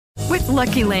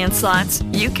Lucky Land Slots,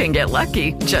 you can get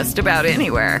lucky just about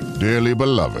anywhere. Dearly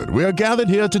beloved, we are gathered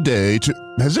here today to...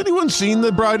 Has anyone seen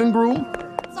the bride and groom?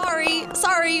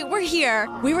 Sorry, we're here.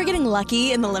 We were getting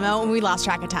lucky in the limo and we lost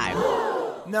track of time.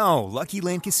 No, Lucky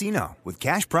Land Casino, with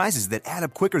cash prizes that add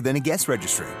up quicker than a guest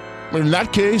registry. In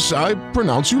that case, I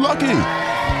pronounce you lucky.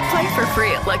 Play for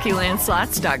free at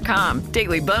LuckyLandSlots.com.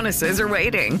 Daily bonuses are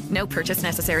waiting. No purchase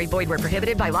necessary. Void where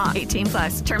prohibited by law.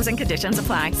 18+. Terms and conditions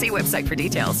apply. See website for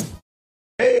details.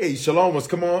 Hey, shalom. What's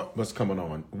going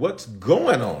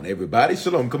on, everybody?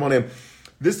 Shalom. Come on in.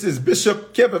 This is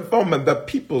Bishop Kevin Foreman, the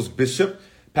People's Bishop,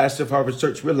 pastor of Harvest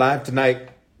Church. We're live tonight,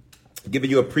 giving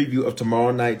you a preview of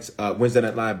tomorrow night's Wednesday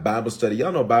Night Live Bible study.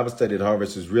 Y'all know Bible study at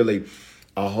Harvest is really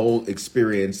a whole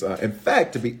experience. In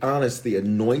fact, to be honest, the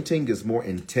anointing is more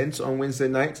intense on Wednesday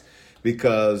nights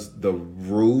because the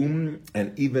room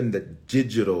and even the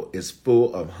digital is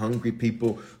full of hungry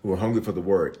people who are hungry for the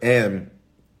word. And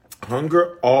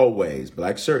hunger always,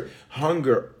 black shirt,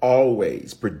 hunger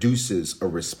always produces a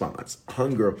response.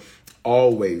 Hunger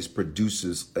always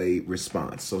produces a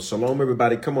response. So shalom,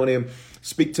 everybody. Come on in.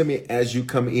 Speak to me as you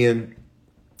come in.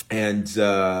 And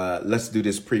let's do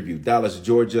this preview. Dallas,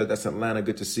 Georgia. That's Atlanta.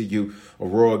 Good to see you.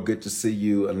 Aurora, good to see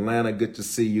you. Atlanta, good to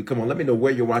see you. Come on, let me know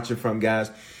where you're watching from,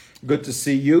 guys. Good to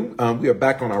see you. We are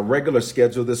back on our regular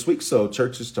schedule this week. So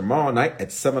church is tomorrow night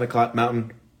at 7 o'clock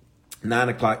Mountain, 9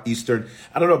 o'clock Eastern.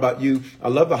 I don't know about you. I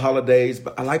love the holidays,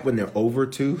 but I like when they're over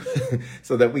too,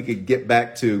 so that we could get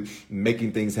back to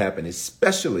making things happen,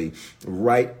 especially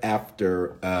right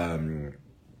after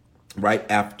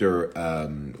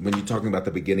when you're talking about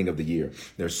the beginning of the year.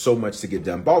 There's so much to get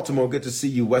done. Baltimore, good to see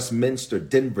you. Westminster,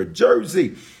 Denver,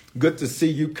 Jersey, good to see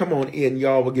you. Come on in,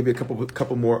 y'all. We'll give you a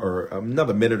couple more or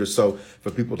another minute or so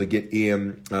for people to get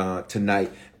in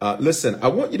tonight. Listen, I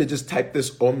want you to just type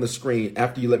this on the screen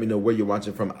after you let me know where you're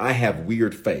watching from. I have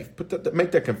weird faith.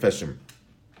 Make that confession.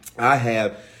 I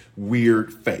have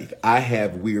weird faith. I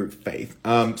have weird faith.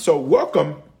 So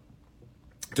welcome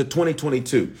to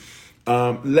 2022.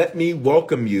 Let me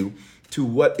welcome you to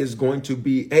what is going to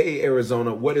be, hey,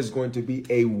 Arizona, what is going to be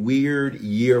a weird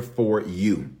year for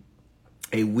you.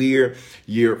 A weird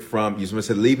year from, you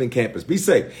said leaving campus. Be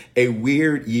safe. A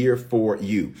weird year for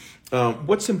you.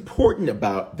 What's important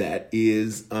about that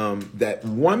is that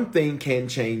one thing can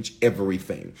change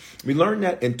everything. We learned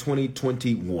that in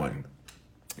 2021.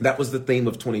 That was the theme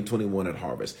of 2021 at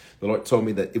Harvest. The Lord told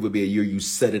me that it would be a year you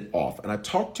set it off. And I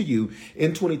talked to you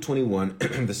in 2021,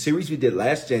 the series we did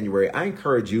last January. I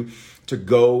encourage you to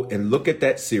go and look at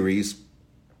that series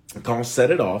called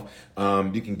Set It Off.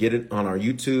 You can get it on our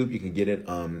YouTube. You can get it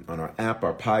on our app,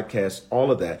 our podcast, all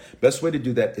of that. Best way to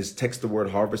do that is text the word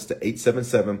Harvest to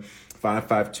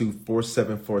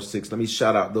 877-552-4746. Let me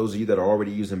shout out those of you that are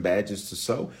already using badges to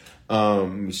sow. Let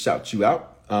me shout you out.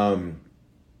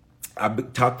 I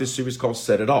taught this series called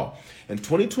Set It All. In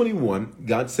 2021,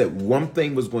 God said one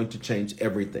thing was going to change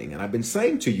everything. And I've been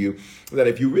saying to you that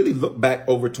if you really look back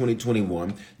over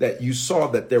 2021, that you saw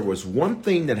that there was one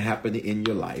thing that happened in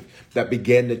your life that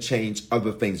began to change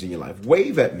other things in your life.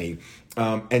 Wave at me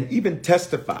and even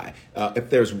testify. If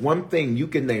there's one thing you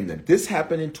can name that this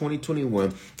happened in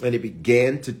 2021 and it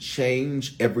began to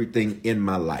change everything in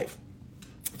my life.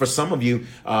 For some of you,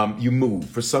 you moved.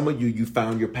 For some of you, you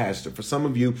found your pastor. For some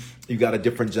of you, you got a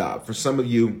different job. For some of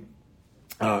you,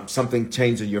 something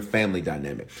changed in your family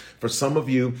dynamic. For some of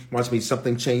you, watch me,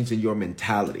 something changed in your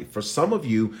mentality. For some of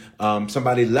you,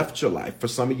 somebody left your life. For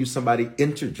some of you, somebody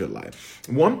entered your life.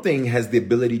 One thing has the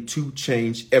ability to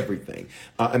change everything.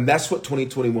 And that's what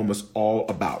 2021 was all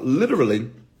about.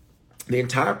 Literally, the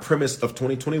entire premise of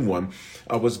 2021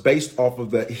 was based off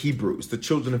of the Hebrews, the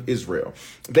children of Israel.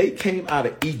 They came out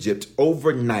of Egypt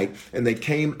overnight and they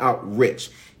came out rich.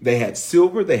 They had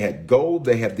silver, they had gold,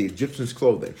 they had the Egyptians'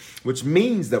 clothing, which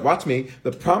means that, watch me,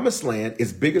 the promised land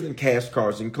is bigger than cash,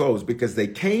 cars, and clothes because they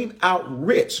came out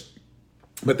rich,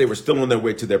 but they were still on their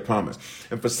way to their promise.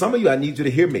 And for some of you, I need you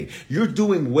to hear me. You're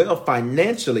doing well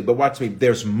financially, but watch me,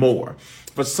 there's more.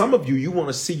 For some of you, you want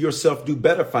to see yourself do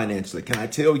better financially. Can I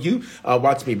tell you?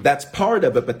 Watch me. That's part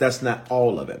of it, but that's not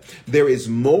all of it. There is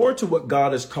more to what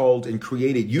God has called and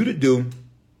created you to do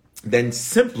than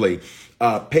simply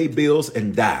pay bills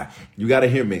and die. You got to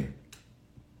hear me.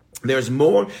 There's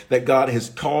more that God has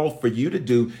called for you to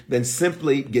do than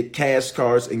simply get cash,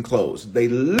 cars, and clothes. They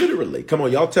literally, come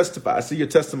on, y'all testify. I see your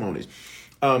testimonies.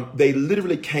 They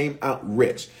literally came out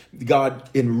rich. God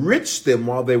enriched them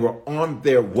while they were on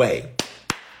their way.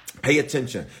 Pay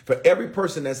attention. For every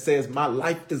person that says, my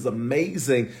life is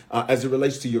amazing as it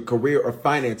relates to your career or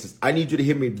finances, I need you to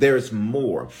hear me. There's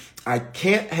more. I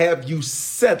can't have you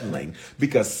settling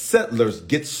because settlers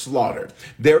get slaughtered.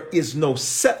 There is no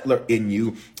settler in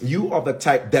you. You are the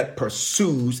type that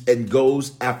pursues and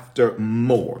goes after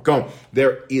more. Come on.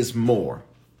 There is more.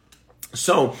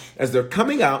 So as they're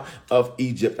coming out of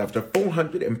Egypt after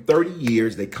 430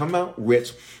 years, they come out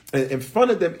rich. And in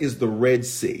front of them is the Red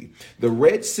Sea. The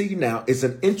Red Sea now is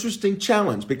an interesting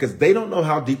challenge because they don't know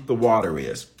how deep the water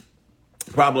is.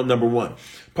 Problem number one.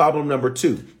 Problem number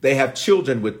two, they have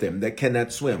children with them that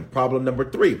cannot swim. Problem number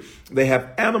three, they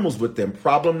have animals with them.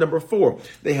 Problem number four,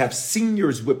 they have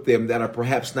seniors with them that are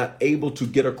perhaps not able to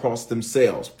get across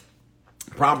themselves.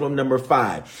 Problem number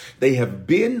five, they have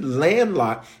been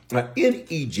landlocked in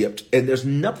Egypt, and there's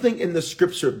nothing in the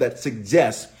scripture that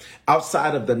suggests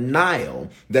outside of the Nile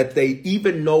that they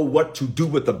even know what to do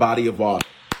with the body of water.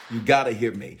 You got to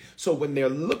hear me. So when they're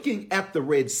looking at the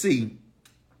Red Sea,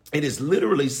 it is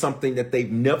literally something that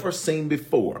they've never seen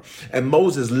before. And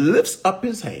Moses lifts up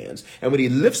his hands. And when he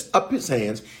lifts up his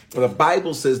hands, the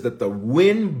Bible says that the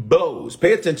wind blows.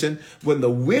 Pay attention. When the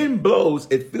wind blows,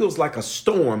 it feels like a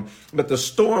storm, but the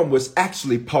storm was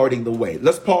actually parting the way.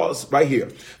 Let's pause right here.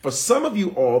 For some of you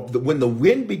all, when the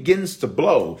wind begins to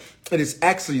blow, it is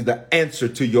actually the answer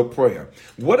to your prayer.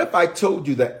 What if I told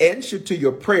you the answer to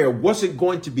your prayer wasn't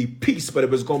going to be peace, but it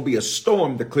was going to be a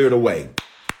storm to clear the way?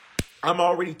 I'm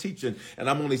already teaching and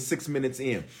I'm only 6 minutes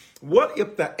in. What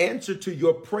if the answer to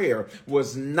your prayer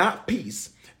was not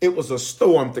peace? It was a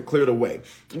storm to clear the way.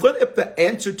 What if the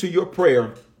answer to your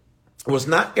prayer was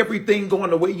not everything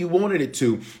going the way you wanted it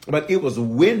to, but it was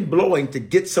wind blowing to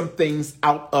get some things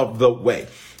out of the way?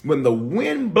 When the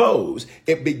wind blows,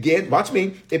 it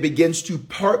begins to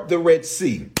part the Red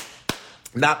Sea.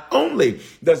 Not only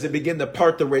does it begin to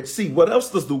part the Red Sea, what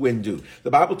else does the wind do?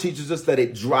 The Bible teaches us that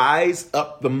it dries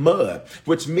up the mud,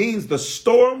 which means the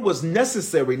storm was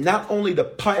necessary not only to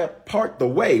part the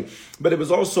way, but it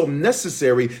was also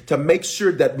necessary to make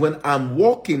sure that when I'm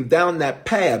walking down that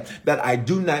path, that I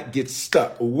do not get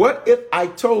stuck. What if I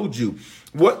told you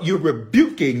what you're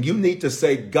rebuking, you need to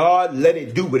say, God, let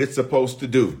it do what it's supposed to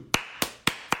do.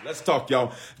 Let's talk,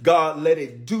 y'all. God, let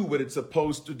it do what it's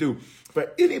supposed to do.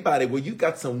 For anybody where you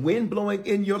got some wind blowing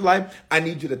in your life, I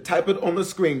need you to type it on the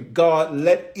screen. God,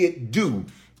 let it do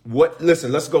what,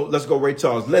 listen, let's go, Ray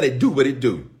Charles. Let it do what it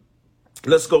do.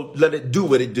 Let's go. Let it do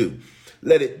what it do.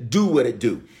 Let it do what it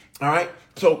do. All right.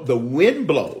 So the wind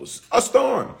blows, a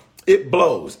storm. It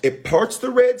blows. It parts the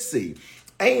Red Sea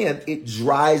and it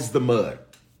dries the mud.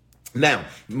 Now,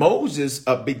 Moses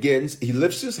he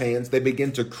lifts his hands. They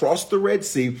begin to cross the Red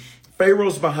Sea.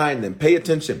 Pharaoh's behind them. Pay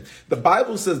attention. The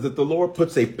Bible says that the Lord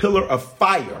puts a pillar of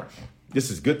fire. This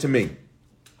is good to me.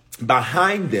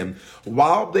 Behind them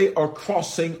while they are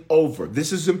crossing over.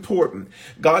 This is important.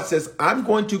 God says, I'm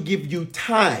going to give you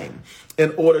time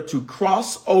in order to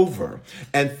cross over,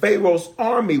 and Pharaoh's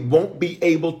army won't be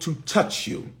able to touch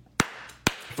you.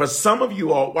 For some of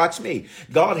you all, watch me.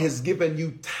 God has given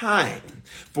you time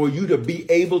for you to be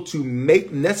able to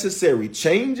make necessary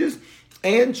changes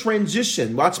and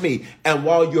transition. Watch me. And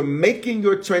while you're making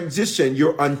your transition,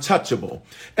 you're untouchable.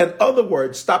 In other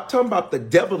words, stop talking about the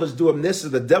devil is doing this or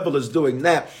the devil is doing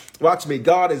that. Watch me.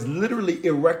 God has literally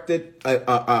erected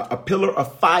a pillar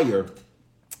of fire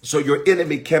so your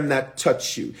enemy cannot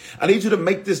touch you. I need you to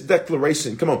make this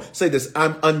declaration. Come on, say this.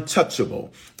 I'm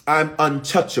untouchable. I'm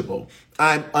untouchable.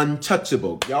 I'm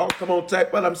untouchable. Y'all, come on,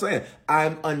 type what I'm saying.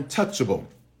 I'm untouchable.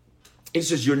 He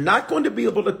says, you're not going to be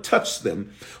able to touch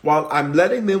them while I'm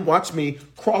letting them, watch me,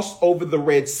 cross over the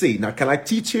Red Sea. Now, can I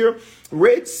teach here?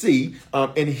 Red Sea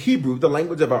in Hebrew, the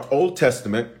language of our Old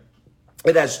Testament,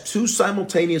 it has two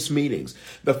simultaneous meanings.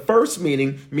 The first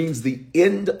meaning means the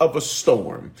end of a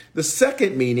storm. The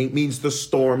second meaning means the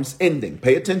storm's ending.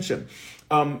 Pay attention.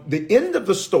 The end of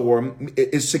the storm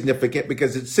is significant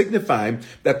because it's signifying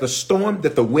that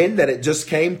the wind that it just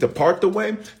came to part the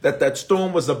way, that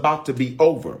storm was about to be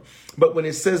over. But when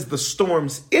it says the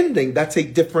storm's ending, that's a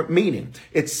different meaning.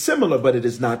 It's similar, but it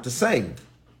is not the same.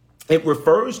 It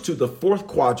refers to the fourth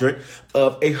quadrant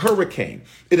of a hurricane.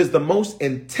 It is the most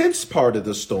intense part of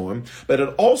the storm, but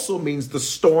it also means the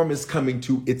storm is coming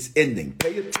to its ending.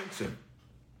 Pay attention.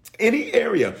 Any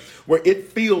area where it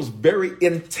feels very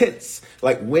intense,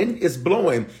 like wind is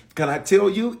blowing, can I tell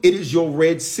you, it is your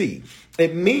Red Sea.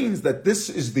 It means that this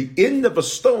is the end of a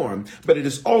storm, but it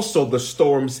is also the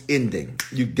storm's ending.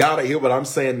 You got to hear what I'm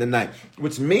saying tonight,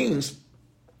 which means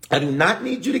I do not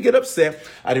need you to get upset.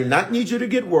 I do not need you to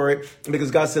get worried,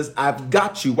 because God says, I've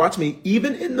got you. Watch me.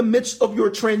 Even in the midst of your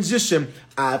transition,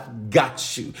 I've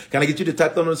got you. Can I get you to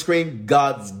type that on the screen?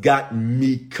 God's got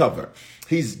me covered.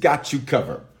 He's got you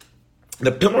covered.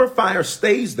 The pillar of fire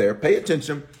stays there. Pay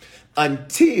attention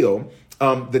until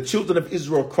the children of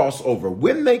Israel cross over.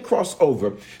 When they cross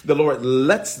over, the Lord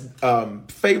lets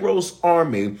Pharaoh's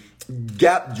army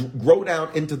grow down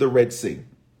into the Red Sea.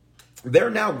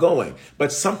 They're now going,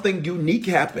 but something unique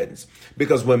happens,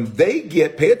 because when they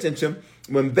get, pay attention,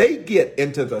 when they get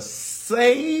into the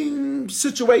same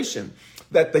situation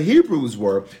that the Hebrews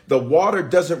were, the water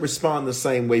doesn't respond the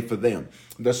same way for them.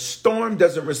 The storm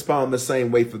doesn't respond the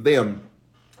same way for them.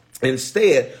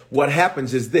 Instead, what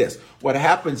happens is this. What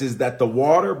happens is that the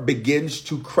water begins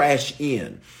to crash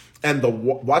in. And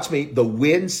watch me, the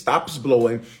wind stops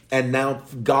blowing, and now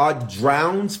God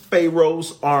drowns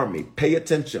Pharaoh's army. Pay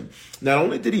attention. Not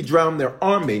only did he drown their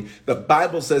army, the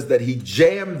Bible says that he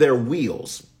jammed their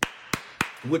wheels,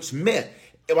 which meant,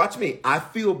 watch me, I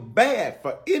feel bad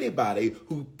for anybody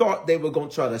who thought they were going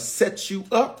to try to set you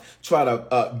up, try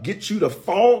to get you to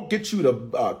fall, get you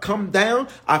to come down.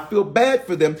 I feel bad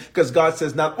for them, because God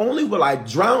says, not only will I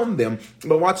drown them,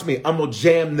 but watch me, I'm going to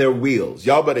jam their wheels.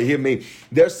 Y'all better hear me.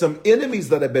 There's some enemies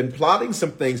that have been plotting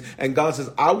some things, and God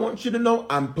says, I want you to know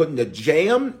I'm putting a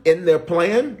jam in their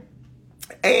plan.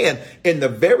 And in the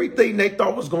very thing they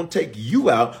thought was going to take you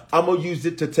out, I'm going to use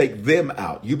it to take them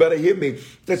out. You better hear me.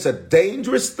 It's a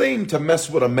dangerous thing to mess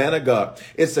with a man of God.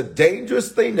 It's a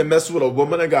dangerous thing to mess with a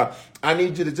woman of God. I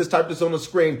need you to just type this on the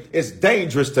screen. It's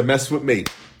dangerous to mess with me.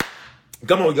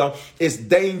 Come on, y'all. It's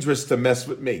dangerous to mess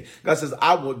with me. God says,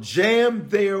 I will jam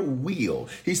their wheel.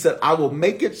 He said, I will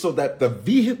make it so that the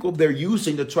vehicle they're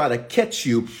using to try to catch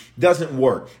you doesn't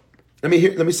work. Let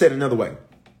me say it another way.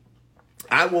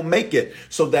 I will make it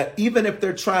so that even if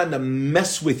they're trying to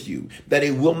mess with you, that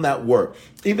it will not work.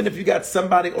 Even if you got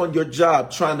somebody on your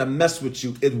job trying to mess with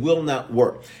you, it will not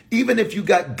work. Even if you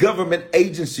got government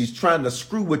agencies trying to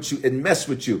screw with you and mess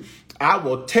with you, I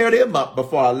will tear them up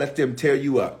before I let them tear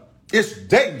you up. It's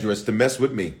dangerous to mess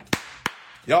with me.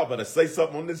 Y'all better say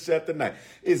something on this chat tonight.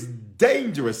 It's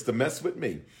dangerous to mess with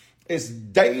me. It's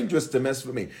dangerous to mess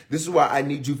with me. This is why I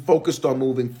need you focused on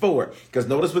moving forward. Because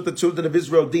notice what the children of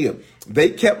Israel did. They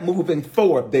kept moving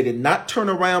forward. They did not turn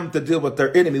around to deal with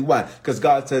their enemy. Why? Because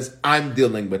God says, I'm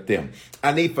dealing with them.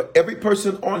 I need for every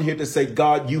person on here to say,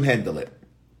 God, you handle it.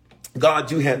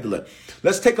 God, you handle it.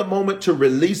 Let's take a moment to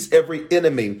release every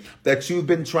enemy that you've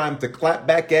been trying to clap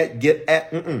back at, get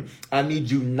at. I need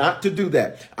you not to do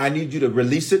that. I need you to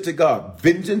release it to God.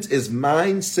 Vengeance is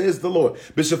mine, says the Lord.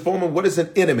 Bishop Foreman, what is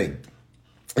an enemy?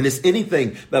 And it's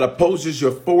anything that opposes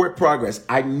your forward progress.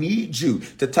 I need you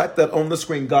to type that on the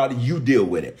screen. God, you deal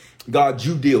with it. God,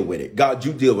 you deal with it. God,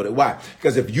 you deal with it. Why?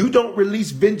 Because if you don't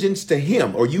release vengeance to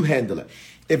him, or you handle it,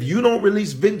 if you don't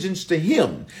release vengeance to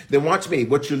him, then watch me.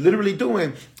 What you're literally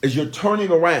doing is you're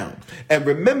turning around. And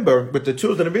remember, with the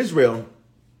children of Israel,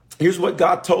 here's what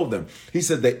God told them. He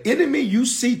said, the enemy you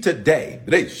see today,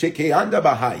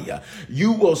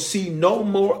 you will see no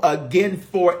more again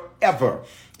forever.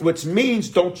 Which means,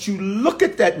 don't you look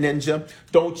at that ninja.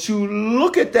 Don't you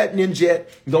look at that ninja.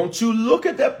 Don't you look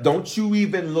at that. Don't you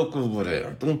even look over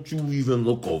there. Don't you even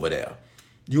look over there.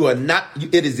 You are not,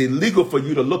 it is illegal for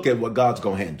you to look at what God's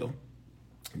going to handle.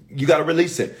 You got to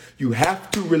release it. You have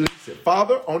to release it.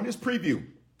 Father, on this preview,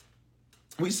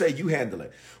 we say you handle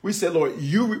it. We say, Lord,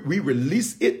 we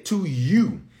release it to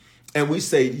you. And we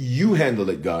say, you handle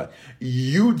it, God.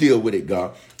 You deal with it,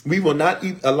 God. We will not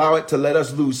allow it to let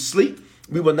us lose sleep.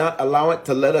 We will not allow it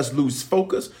to let us lose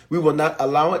focus. We will not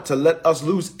allow it to let us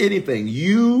lose anything.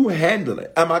 You handle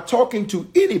it. Am I talking to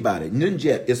anybody?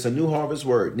 Ninjet, it's a New Harvest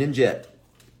word. Ninjet.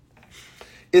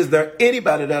 Is there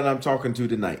anybody that I'm talking to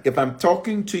tonight? If I'm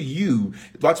talking to you,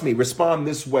 watch me, respond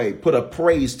this way. Put a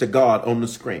praise to God on the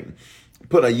screen.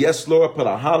 Put a yes, Lord. Put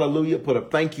a hallelujah. Put a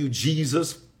thank you,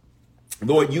 Jesus.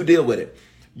 Lord, you deal with it.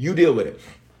 You deal with it.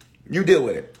 You deal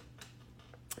with it.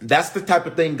 That's the type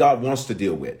of thing God wants to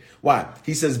deal with. Why?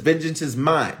 He says, vengeance is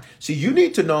mine. See, you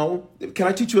need to know, can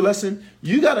I teach you a lesson?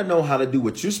 You got to know how to do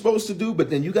what you're supposed to do, but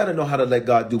then you got to know how to let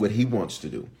God do what he wants to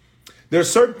do. There are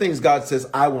certain things God says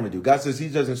I want to do. God says he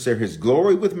doesn't share his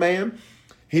glory with man.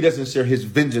 He doesn't share his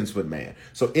vengeance with man.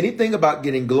 So anything about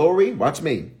getting glory, watch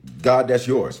me, God, that's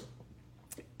yours.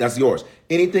 That's yours.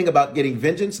 Anything about getting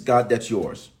vengeance, God, that's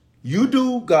yours. You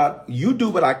do, God, you do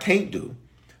what I can't do,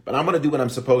 but I'm going to do what I'm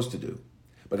supposed to do.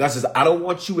 But God says, I don't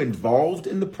want you involved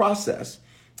in the process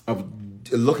of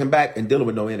looking back and dealing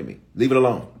with no enemy. Leave it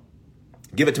alone.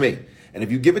 Give it to me. And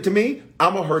if you give it to me,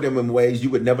 I'm going to hurt him in ways you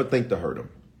would never think to hurt him.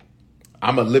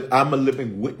 I'm a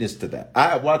living witness to that. I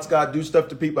have watched God do stuff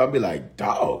to people. I'll be like,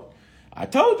 dog, I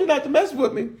told you not to mess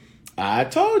with me. I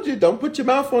told you, don't put your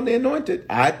mouth on the anointed.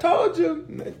 I told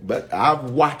you. But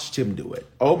I've watched him do it.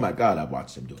 Oh my God, I've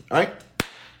watched him do it. All right,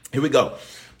 here we go.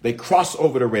 They cross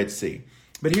over the Red Sea.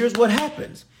 But here's what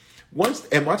happens.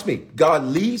 And watch me, God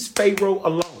leaves Pharaoh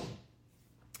alone.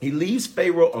 He leaves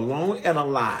Pharaoh alone and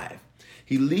alive.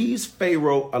 He leaves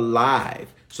Pharaoh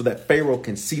alive so that Pharaoh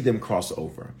can see them cross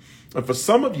over. And for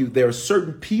some of you, there are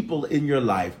certain people in your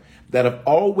life that have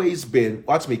always been,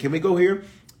 watch me, can we go here?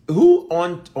 Who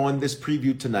on this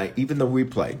preview tonight, even the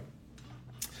replay,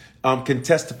 can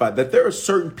testify that there are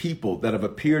certain people that have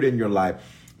appeared in your life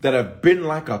that have been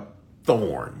like a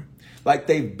thorn, like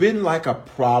they've been like a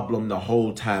problem the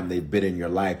whole time they've been in your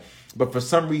life, but for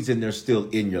some reason they're still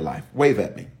in your life. Wave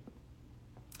at me.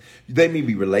 They may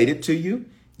be related to you.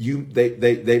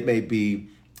 They may be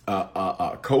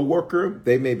a co-worker.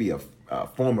 They may be a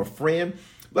former friend.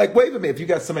 Like, wave at me if you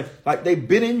got somebody, like they've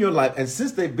been in your life. And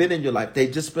since they've been in your life, they've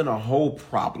just been a whole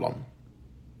problem.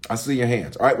 I see your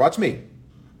hands. All right, watch me.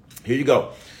 Here you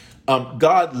go.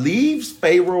 God leaves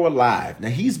Pharaoh alive. Now,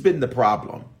 he's been the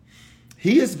problem.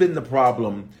 He has been the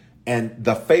problem. And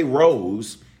the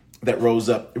pharaohs that rose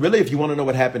up. Really, if you want to know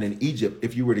what happened in Egypt,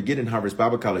 if you were to get in Harvest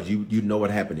Bible College, you'd know what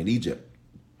happened in Egypt.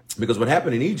 Because what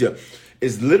happened in Egypt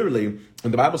is literally,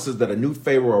 and the Bible says that a new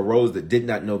Pharaoh arose that did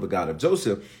not know the God of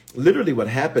Joseph. Literally what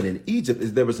happened in Egypt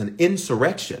is there was an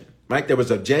insurrection, right? There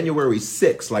was a January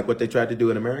 6th, like what they tried to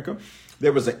do in America.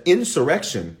 There was an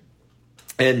insurrection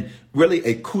and really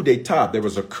a coup d'etat. There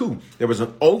was a coup. There was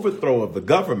an overthrow of the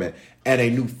government and a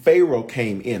new Pharaoh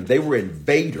came in. They were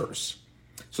invaders.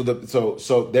 So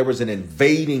there was an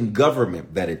invading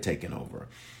government that had taken over.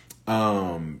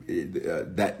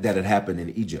 That had happened in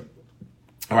Egypt.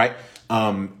 All right.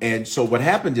 And so what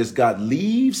happened is God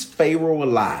leaves Pharaoh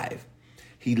alive.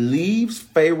 He leaves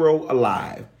Pharaoh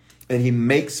alive and he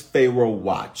makes Pharaoh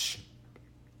watch.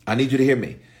 I need you to hear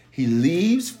me. He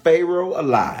leaves Pharaoh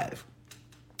alive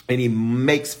and he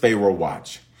makes Pharaoh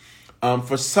watch.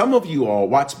 For some of you all,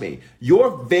 watch me,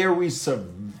 your very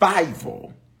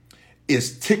survival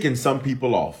is ticking some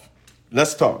people off.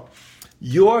 Let's talk.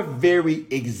 Your very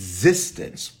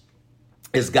existence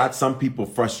has got some people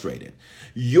frustrated.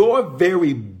 Your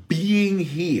very being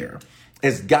here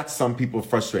has got some people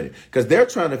frustrated because they're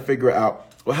trying to figure out,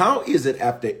 well, how is it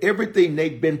after everything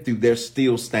they've been through, they're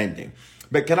still standing?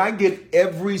 But can I get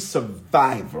every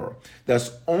survivor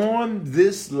that's on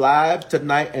this live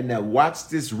tonight and that watched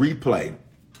this replay,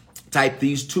 type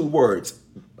these two words,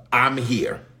 I'm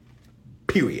here,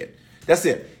 period. That's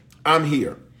it. I'm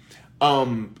here.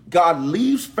 God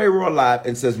leaves Pharaoh alive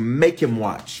and says, make him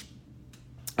watch.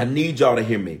 I need y'all to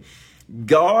hear me.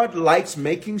 God likes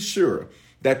making sure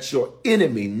that your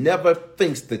enemy never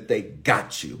thinks that they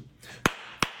got you.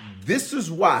 This is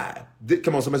why,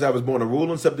 come on, somebody said I was born to rule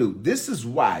and subdue. This is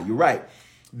why, you're right.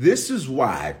 This is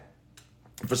why,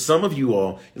 for some of you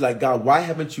all, you're like, God, why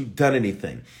haven't you done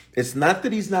anything? It's not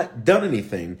that he's not done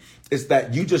anything. It's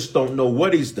that you just don't know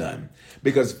what he's done.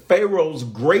 Because Pharaoh's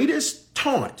greatest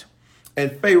taunt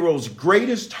and Pharaoh's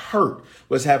greatest hurt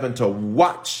was having to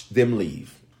watch them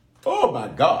leave. Oh my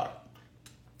God.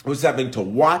 It was having to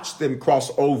watch them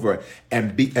cross over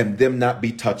and them not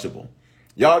be touchable.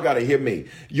 Y'all got to hear me.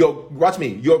 Watch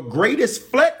me. Your greatest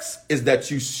flex is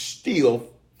that you still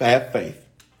have faith.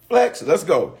 Flex. Let's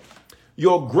go.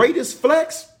 Your greatest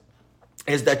flex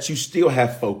is that you still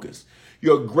have focus.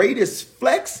 Your greatest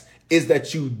flex is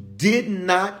that you did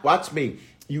not, watch me,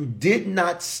 you did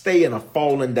not stay in a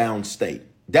fallen down state.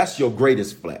 That's your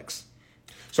greatest flex.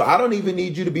 So I don't even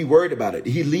need you to be worried about it.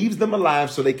 He leaves them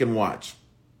alive so they can watch.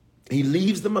 He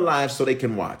leaves them alive so they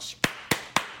can watch.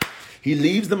 He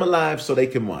leaves them alive so they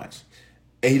can watch.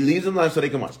 And he leaves them alive so they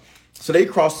can watch. So they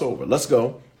cross over. Let's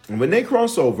go. And when they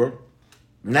cross over,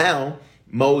 now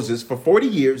Moses, for 40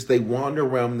 years, they wander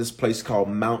around this place called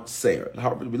Mount Seir.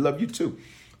 Harvard, we love you too.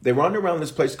 They wander around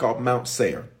this place called Mount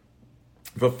Seir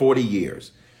for 40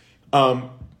 years.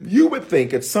 You would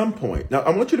think at some point, now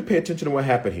I want you to pay attention to what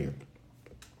happened here,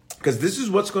 because this is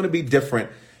what's going to be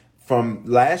different from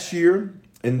last year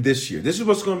and this year. This is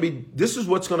what's going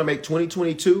to make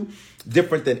 2022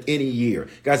 different than any year.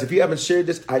 Guys, if you haven't shared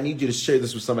this, I need you to share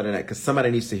this with somebody tonight because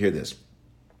somebody needs to hear this.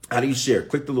 How do you share?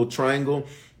 Click the little triangle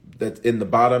that's in the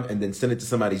bottom and then send it to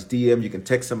somebody's DM. You can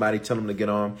text somebody, tell them to get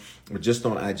on. We're just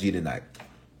on IG tonight.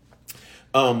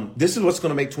 This is what's going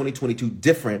to make 2022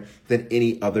 different than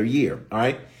any other year. All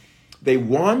right. They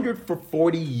wandered for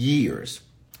 40 years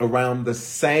around the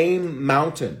same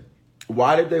mountain.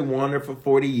 Why did they wander for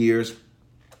 40 years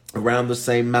around the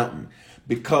same mountain?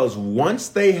 Because once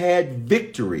they had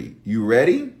victory, you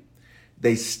ready?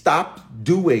 They stopped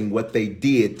doing what they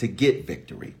did to get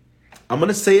victory. I'm going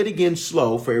to say it again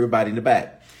slow for everybody in the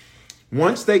back.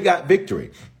 Once they got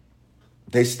victory,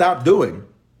 they stopped doing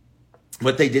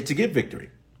what they did to get victory.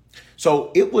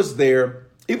 So it was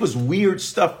weird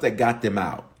stuff that got them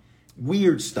out.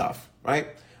 Weird stuff, right?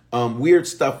 Weird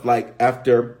stuff like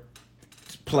after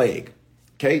plague.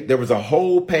 Okay, there was a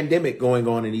whole pandemic going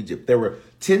on in Egypt. There were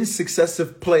 10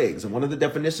 successive plagues. And one of the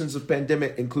definitions of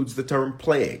pandemic includes the term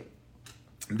plague.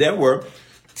 There were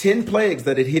 10 plagues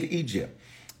that had hit Egypt.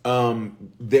 But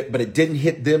it didn't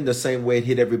hit them the same way it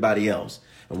hit everybody else.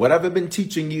 And what I've been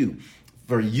teaching you,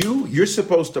 for you, you're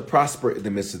supposed to prosper in the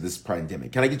midst of this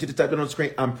pandemic. Can I get you to type it on the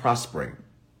screen? I'm prospering.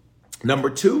 Number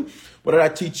two, what did I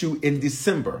teach you in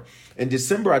December? In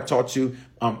December, I taught you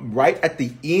right at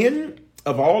the end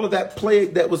of all of that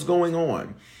plague that was going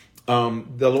on,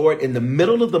 the Lord in the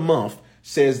middle of the month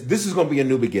says, this is going to be a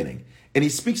new beginning. And he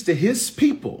speaks to his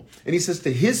people and he says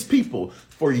to his people,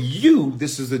 for you,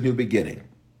 this is a new beginning.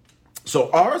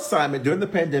 So our assignment during the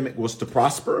pandemic was to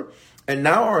prosper. And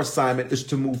now our assignment is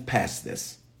to move past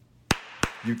this.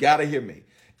 You got to hear me.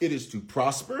 It is to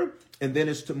prosper and then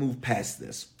it's to move past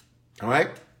this. All right.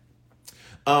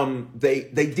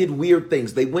 They did weird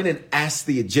things. They went and asked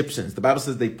the Egyptians. The Bible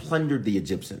says they plundered the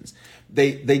Egyptians.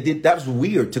 They did. That was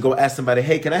weird to go ask somebody,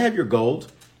 hey, can I have your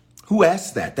gold? Who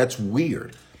asked that? That's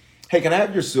weird. Hey, can I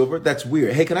have your silver? That's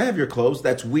weird. Hey, can I have your clothes?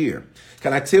 That's weird.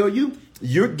 Can I tell you,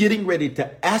 you're getting ready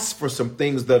to ask for some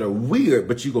things that are weird,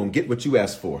 but you're going to get what you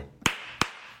asked for.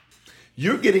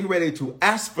 You're getting ready to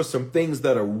ask for some things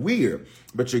that are weird,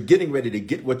 but you're getting ready to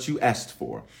get what you asked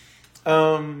for.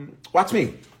 Watch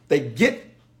me. They get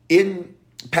in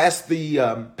past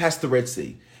the Red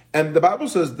Sea. And the Bible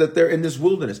says that they're in this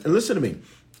wilderness. And listen to me.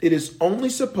 It is only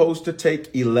supposed to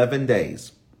take 11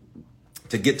 days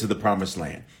to get to the promised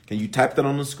land. Can you type that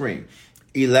on the screen?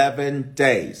 11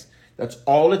 days. That's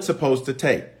all it's supposed to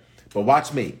take. But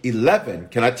watch me. 11.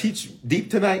 Can I teach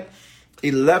deep tonight?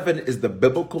 11 is the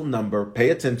biblical number. Pay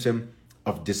attention,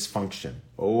 of dysfunction.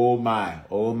 Oh my.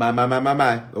 Oh my.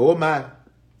 Oh my.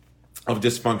 Of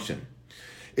dysfunction.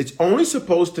 It's only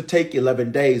supposed to take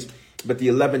 11 days, but the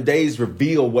 11 days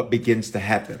reveal what begins to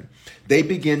happen. They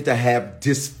begin to have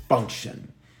dysfunction.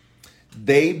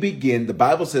 The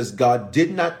Bible says God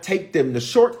did not take them the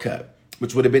shortcut,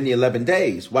 which would have been the 11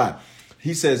 days. Why?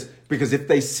 He says, because if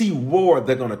they see war,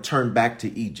 they're going to turn back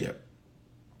to Egypt.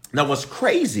 Now, what's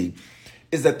crazy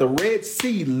is that the Red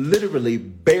Sea literally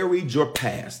buried your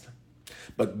past.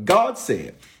 But God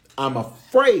said, I'm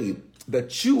afraid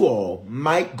that you all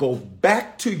might go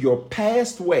back to your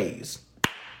past ways,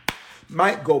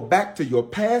 might go back to your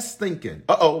past thinking.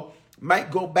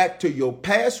 Might go back to your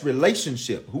past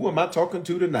relationship. Who am I talking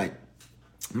to tonight?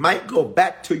 Might go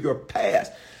back to your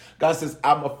past. God says,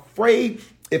 I'm afraid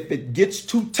if it gets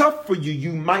too tough for you,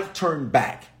 you might turn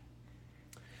back.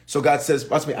 So God says,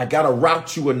 watch me, I got to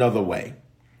route you another way.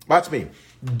 Watch me.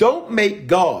 Don't make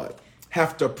God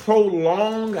have to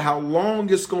prolong how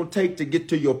long it's going to take to get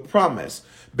to your promise,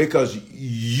 because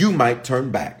you might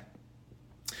turn back.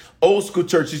 Old school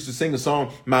church used to sing a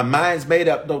song, my mind's made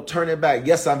up, don't turn it back.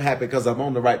 Yes, I'm happy because I'm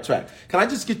on the right track. Can I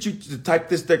just get you to type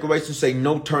this declaration, say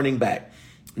no turning back,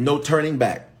 no turning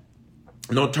back,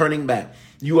 no turning back.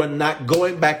 You are not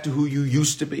going back to who you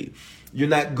used to be. You're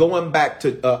not going back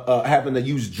to having to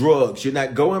use drugs. You're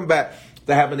not going back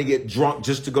to having to get drunk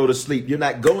just to go to sleep. You're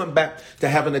not going back to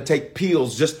having to take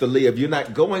pills just to live. You're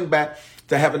not going back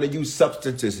to having to use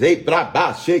substances. Hey, blah,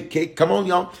 blah, shake. Come on,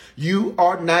 y'all. You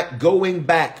are not going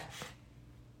back.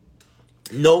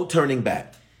 No turning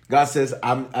back. God says,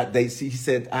 he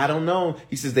said, I don't know.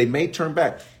 He says, they may turn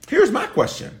back. Here's my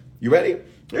question. You ready?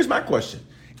 Here's my question.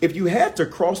 If you had to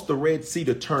cross the Red Sea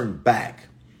to turn back,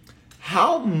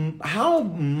 how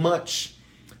much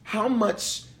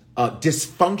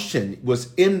dysfunction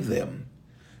was in them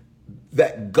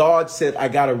that God said, I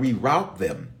got to reroute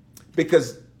them?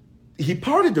 Because he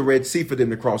parted the Red Sea for them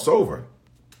to cross over.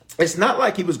 It's not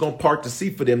like he was going to part the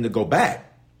sea for them to go back.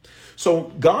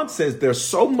 So God says there's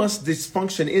so much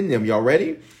dysfunction in them. Y'all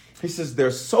ready? He says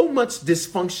there's so much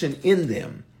dysfunction in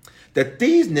them that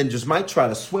these ninjas might try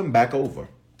to swim back over.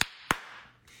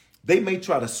 They may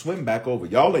try to swim back over.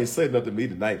 Y'all ain't saying nothing to me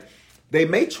tonight. They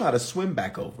may try to swim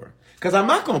back over, because I'm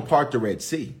not going to part the Red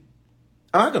Sea.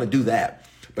 I'm not going to do that.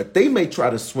 But they may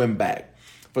try to swim back.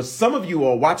 For some of you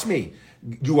all, watch me.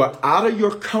 You are out of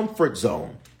your comfort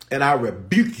zone, and I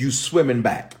rebuke you swimming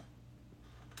back.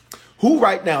 Who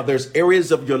right now, there's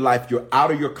areas of your life you're out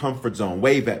of your comfort zone.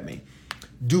 Wave at me.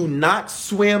 Do not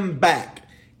swim back.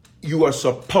 You are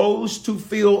supposed to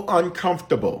feel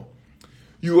uncomfortable.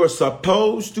 You are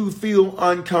supposed to feel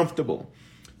uncomfortable.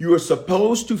 You are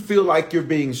supposed to feel like you're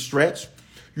being stretched.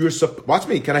 Watch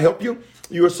me. Can I help you?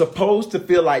 You are supposed to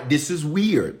feel like this is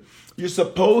weird. You're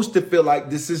supposed to feel like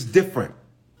this is different.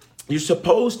 You're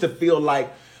supposed to feel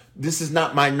like this is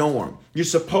not my norm. You're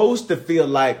supposed to feel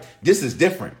like this is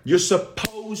different. You're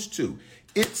supposed to.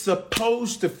 It's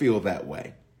supposed to feel that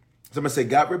way. Somebody say,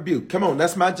 God rebuke. Come on,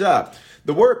 that's my job.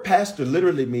 The word pastor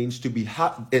literally means to be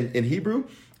hot. In Hebrew,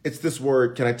 it's this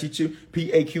word. Can I teach you?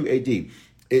 P-A-Q-A-D.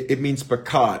 It means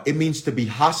pakad. It means to be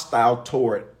hostile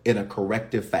toward in a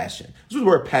corrective fashion. This is what the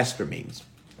word pastor means.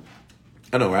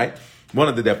 I know, right? One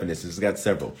of the definitions. It's got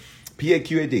several.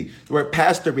 P-A-Q-A-D. The word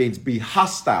pastor means be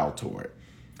hostile toward.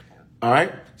 All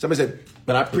right? Somebody said,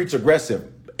 but I preach aggressive.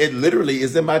 It literally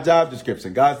is in my job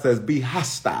description. God says be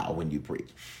hostile when you preach.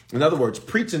 In other words,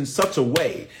 preach in such a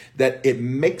way that it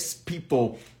makes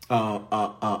people,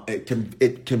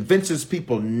 it convinces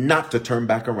people not to turn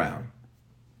back around.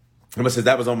 Somebody says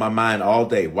that was on my mind all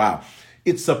day. Wow.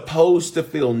 It's supposed to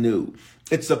feel new.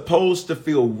 It's supposed to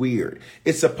feel weird.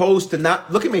 It's supposed to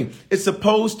not, look at me. It's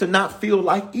supposed to not feel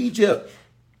like Egypt.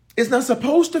 It's not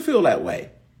supposed to feel that way.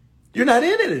 You're not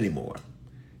in it anymore.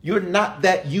 You're not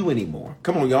that you anymore.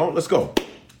 Come on, y'all. Let's go.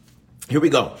 Here we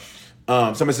go.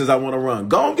 Somebody says, I want to run.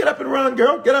 Go on, get up and run,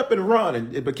 girl. Get up and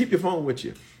run. But keep your phone with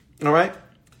you. All right?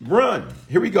 Run.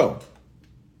 Here we go.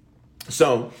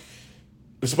 So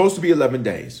it's supposed to be 11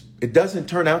 days. It doesn't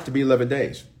turn out to be 11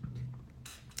 days.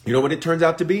 You know what it turns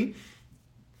out to be?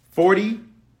 40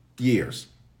 years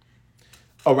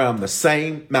around the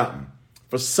same mountain.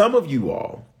 For some of you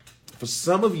all,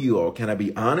 can I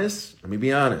be honest? Let me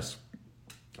be honest.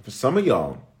 For some of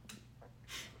y'all,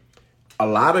 a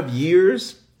lot of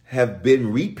years have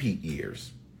been repeat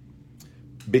years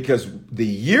because the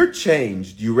year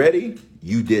changed. You ready?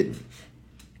 You didn't.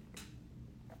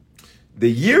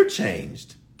 The year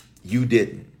changed. You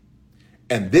didn't.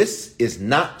 And this is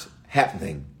not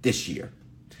happening this year.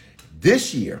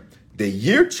 This year, the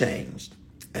year changed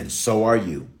and so are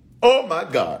you. Oh my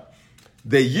God.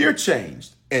 The year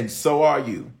changed and so are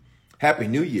you. Happy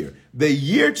New Year. The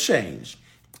year changed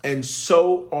and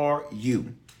so are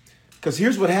you. Because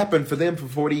here's what happened for them for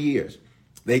 40 years.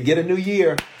 They get a new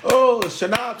year. Oh,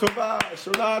 Shana Tova,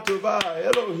 Shana Tova,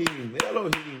 Elohim,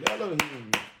 Elohim,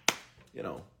 Elohim. You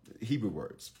know, Hebrew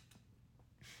words.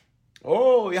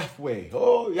 Oh, Yahweh,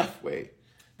 oh, Yahweh.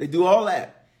 They do all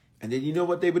that. And then you know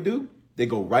what they would do? They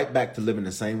go right back to living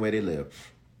the same way they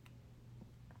live.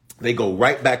 They go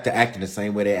right back to acting the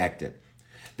same way they acted.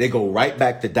 They go right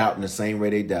back to doubting the same way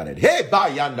they doubted. Hey,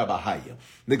 Bayanda Bahaya.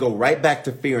 They go right back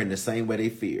to fearing the same way they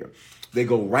fear. They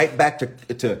go right back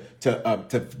to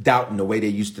doubting the way they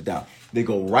used to doubt. They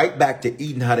go right back to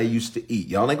eating how they used to eat.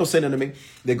 Y'all ain't gonna say nothing to me.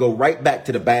 They go right back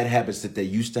to the bad habits that they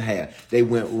used to have. They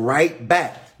went right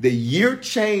back. The year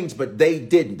changed, but they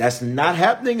didn't. That's not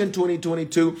happening in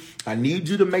 2022. I need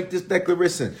you to make this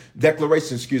declaration.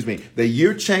 The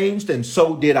year changed and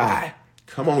so did I.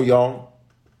 Come on, y'all.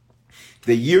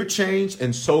 The year changed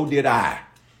and so did I.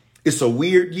 It's a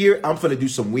weird year. I'm going to do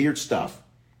some weird stuff.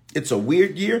 It's a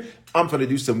weird year. I'm going to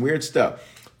do some weird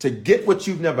stuff. To get what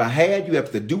you've never had, you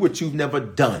have to do what you've never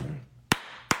done.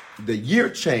 The year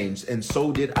changed and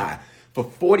so did I. For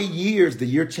 40 years, the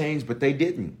year changed, but they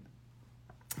didn't.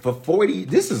 For 40,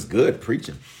 this is good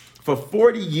preaching. For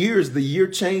 40 years, the year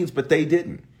changed, but they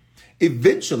didn't.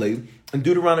 Eventually, in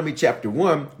Deuteronomy chapter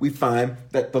 1, we find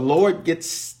that the Lord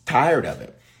gets tired of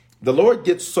it. The Lord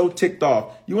gets so ticked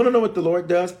off. You want to know what the Lord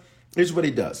does? Here's what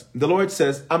he does. The Lord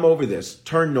says, I'm over this.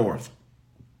 Turn north.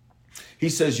 He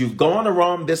says, you've gone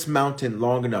around this mountain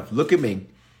long enough. Look at me.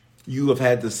 You have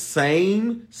had the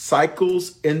same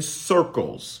cycles and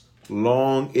circles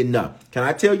long enough. Can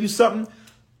I tell you something?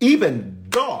 Even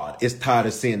God is tired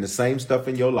of seeing the same stuff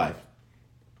in your life.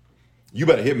 You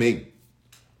better hear me.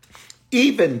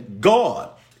 Even God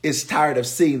is tired of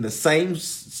seeing the same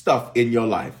stuff in your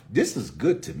life. This is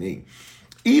good to me.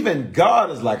 Even God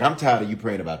is like, I'm tired of you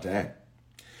praying about that.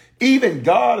 Even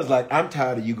God is like, I'm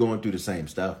tired of you going through the same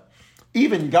stuff.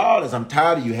 Even God is, I'm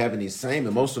tired of you having these same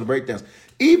emotional breakdowns.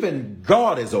 Even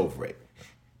God is over it.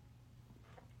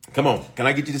 Come on. Can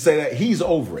I get you to say that? He's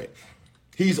over it.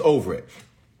 He's over it.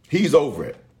 He's over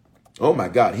it. Oh my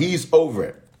God. He's over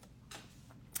it.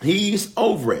 He's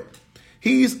over it.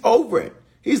 He's over it.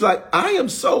 He's like, I am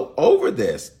so over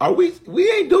this.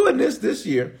 We ain't doing this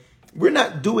year. We're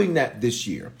not doing that this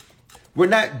year. We're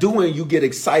not doing you get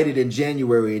excited in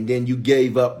January and then you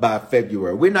gave up by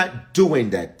February. We're not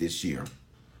doing that this year.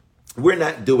 We're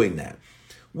not doing that.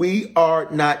 We are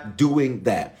not doing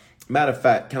that. Matter of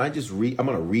fact, can I just read? I'm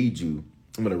going to read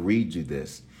you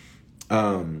this.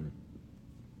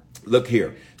 Look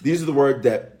here. These are the word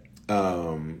that,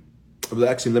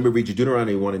 actually, let me read you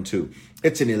Deuteronomy 1 and 2.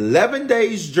 It's an 11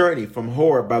 days journey from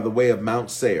Horeb by the way of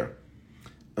Mount Seir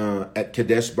at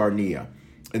Kadesh Barnea.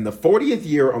 In the 40th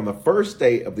year, on the first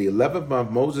day of the 11th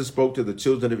month, Moses spoke to the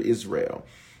children of Israel.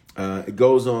 It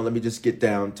goes on. Let me just get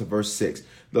down to verse 6.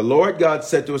 The Lord God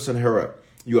said to us in Horeb,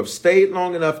 you have stayed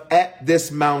long enough at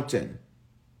this mountain.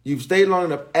 You've stayed long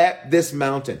enough at this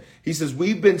mountain. He says,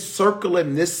 we've been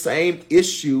circling this same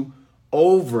issue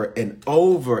over and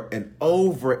over and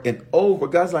over and over.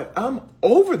 God's like, I'm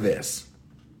over this.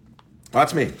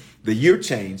 Watch me. The year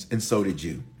changed, and so did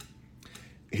you.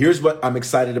 Here's what I'm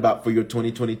excited about for your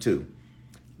 2022.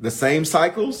 The same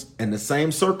cycles and the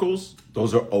same circles,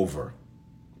 those are over.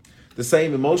 The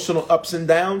same emotional ups and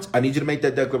downs, I need you to make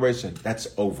that declaration. That's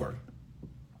over.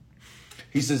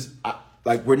 He says,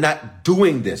 we're not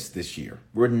doing this year.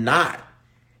 We're not.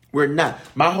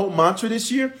 My whole mantra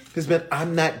this year has been,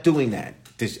 I'm not doing that.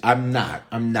 I'm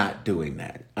not doing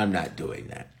that. I'm not doing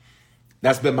that.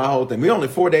 That's been my whole thing. We're only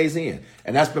 4 days in,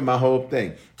 and that's been my whole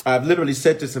thing. I've literally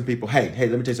said to some people, hey,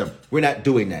 let me tell you something. We're not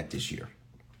doing that this year.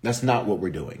 That's not what we're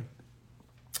doing.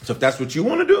 So if that's what you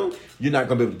want to do, you're not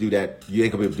going to be able to do that. You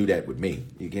ain't going to be able to do that with me.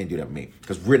 You can't do that with me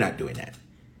because we're not doing that.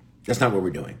 That's not what we're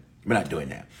doing. We're not doing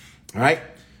that. All right.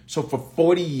 So for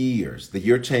 40 years, the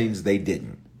year changed, they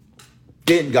didn't.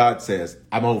 Then God says,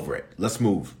 I'm over it. Let's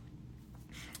move.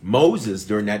 Moses,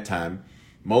 during that time,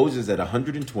 Moses at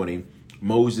 120,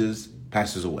 Moses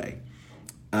passes away.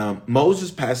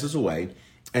 Moses passes away,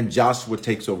 and Joshua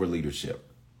takes over leadership.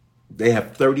 They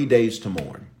have 30 days to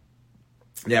mourn.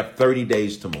 The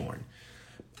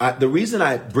reason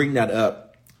I bring that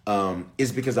up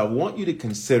is because I want you to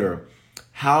consider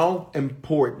how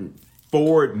important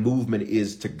forward movement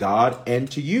is to God and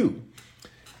to you.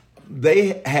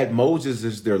 They had Moses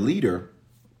as their leader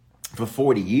for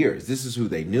 40 years. This is who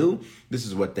they knew. This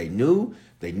is what they knew.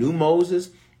 They knew Moses.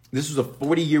 This was a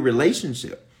 40-year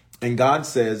relationship. And God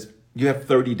says, you have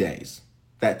 30 days.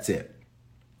 That's it.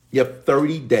 You have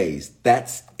 30 days.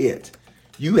 That's it.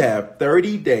 You have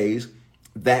 30 days.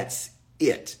 That's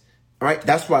it. All right.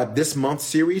 That's why this month's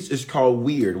series is called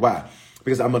Weird. Why?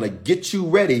 Because I'm going to get you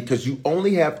ready because you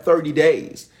only have 30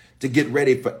 days to get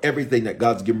ready for everything that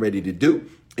God's getting ready to do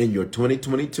in your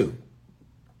 2022.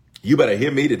 You better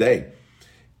hear me today.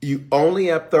 You only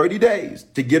have 30 days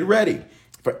to get ready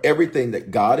for everything that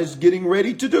God is getting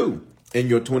ready to do in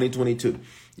your 2022.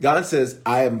 God says,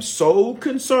 I am so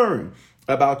concerned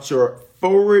about your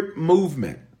forward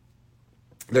movement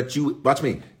that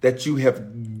you have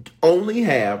only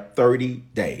have 30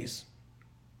 days.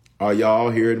 Are y'all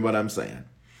hearing what I'm saying?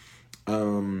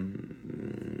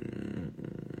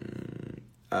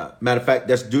 Matter of fact,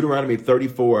 that's Deuteronomy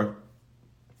 34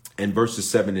 and verses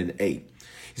 7 and 8.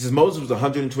 He says, Moses was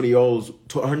 120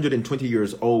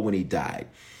 years old when he died.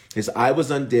 His eye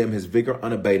was undimmed, his vigor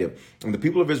unabated. And the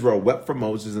people of Israel wept for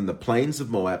Moses in the plains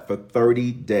of Moab for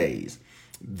 30 days.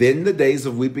 Then the days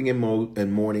of weeping and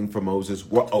mourning for Moses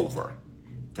were over.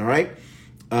 All right.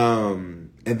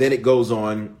 And then it goes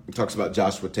on, it talks about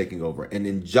Joshua taking over. And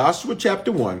in Joshua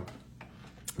chapter 1,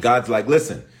 God's like,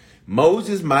 listen,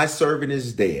 Moses, my servant,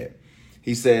 is dead.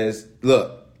 He says,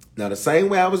 look, now the same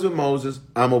way I was with Moses,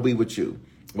 I'm going to be with you.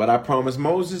 What I promised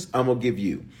Moses, I'm going to give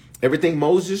you. Everything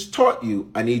Moses taught you,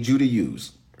 I need you to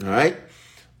use. All right.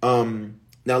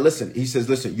 Now, listen, he says,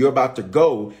 listen, you're about to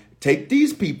go take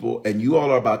these people and you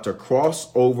all are about to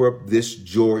cross over this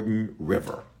Jordan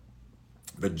River.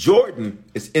 The Jordan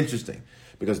is interesting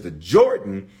because the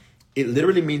Jordan, it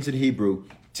literally means in Hebrew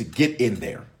to get in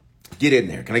there. Get in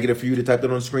there. Can I get it for you to type that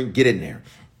on the screen? Get in there.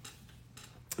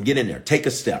 Get in there. Take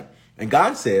a step. And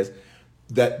God says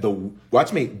that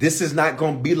watch me, this is not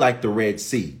going to be like the Red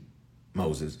Sea,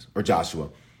 Moses or Joshua.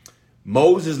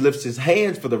 Moses lifts his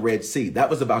hands for the Red Sea. That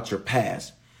was about your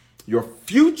past. Your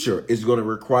future is going to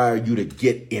require you to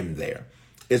get in there.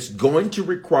 It's going to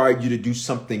require you to do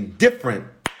something different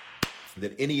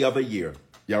than any other year.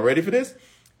 Y'all ready for this?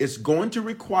 It's going to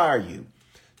require you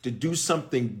to do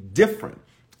something different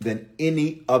than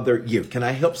any other year. Can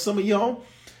I help some of y'all?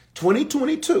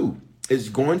 2022 is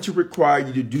going to require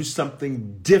you to do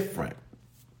something different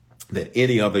than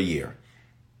any other year.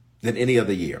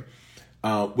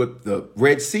 With the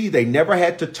Red Sea, they never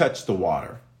had to touch the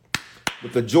water.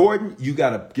 With the Jordan, you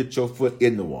got to get your foot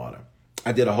in the water.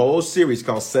 I did a whole series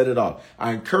called Set It Off.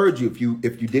 I encourage you,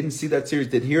 if you didn't see that series,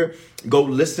 didn't hear it, go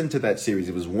listen to that series.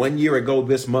 It was 1 year ago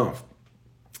this month.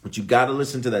 But you got to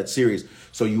listen to that series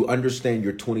so you understand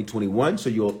your 2021, so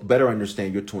you'll better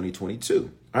understand your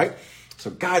 2022. All right.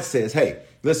 So God says, hey,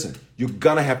 listen, you're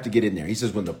going to have to get in there. He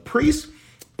says, when the priests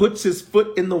puts his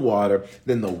foot in the water,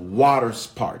 then the water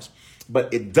parts.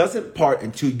 But it doesn't part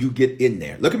until you get in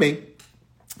there. Look at me.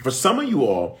 For some of you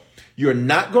all, you're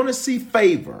not going to see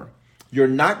favor. You're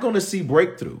not going to see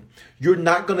breakthrough. You're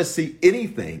not going to see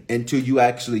anything until you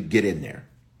actually get in there.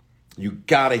 You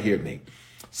got to hear me.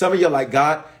 Some of you are like,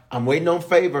 God, I'm waiting on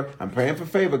favor. I'm praying for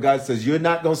favor. God says, you're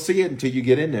not going to see it until you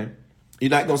get in there. You're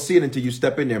not going to see it until you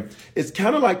step in there. It's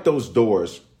kind of like those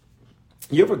doors.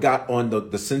 You ever got on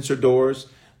the sensor doors,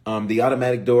 the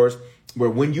automatic doors, where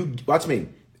when you, watch me,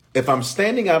 if I'm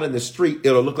standing out in the street,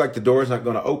 it'll look like the door is not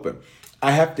going to open.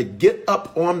 I have to get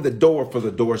up on the door for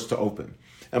the doors to open.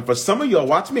 And for some of y'all,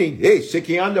 watch me, hey,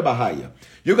 Shikianda Bahaya.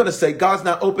 You're going to say, God's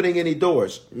not opening any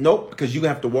doors. Nope, because you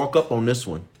have to walk up on this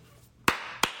one.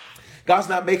 God's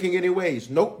not making any ways.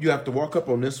 Nope, you have to walk up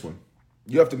on this one.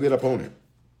 You have to get up on it.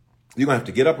 You're going to have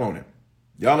to get up on it.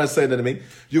 Y'all not saying that to me?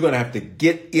 You're going to have to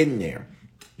get in there.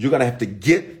 You're going to have to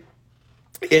get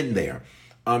in there.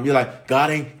 You're like, God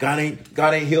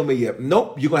ain't healed me yet.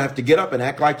 Nope, you're going to have to get up and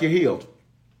act like you're healed.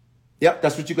 Yep,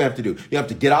 that's what you're going to have to do. You have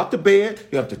to get out the bed.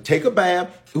 You have to take a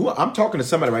bath. Ooh, I'm talking to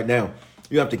somebody right now.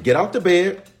 You have to get out the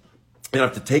bed. You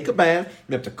have to take a bath.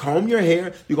 You have to comb your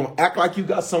hair. You're going to act like you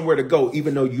got somewhere to go,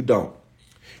 even though you don't.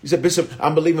 You said, Bishop,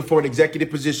 I'm believing for an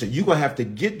executive position. You're going to have to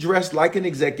get dressed like an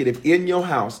executive in your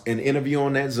house and interview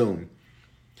on that Zoom.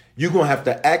 You're going to have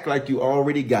to act like you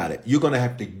already got it. You're going to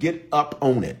have to get up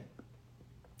on it.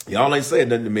 Y'all ain't saying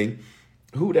nothing to me.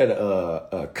 Who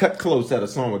that Cut Close had a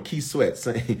song with Keith Sweat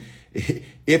saying,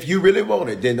 if you really want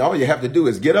it, then all you have to do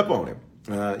is get up on it.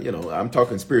 I'm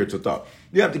talking spiritual thought.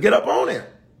 You have to get up on it.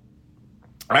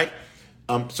 Right?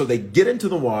 So they get into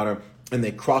the water and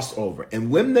they cross over.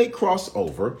 And when they cross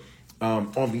over,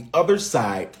 on the other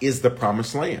side is the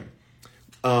promised land.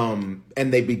 And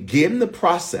they begin the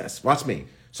process. Watch me.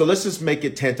 So let's just make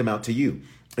it tantamount to you.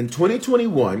 In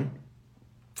 2021,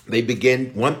 they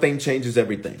begin, one thing changes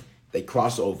everything. They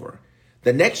cross over.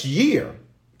 The next year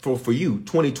for you,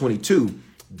 2022,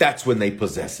 that's when they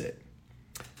possess it.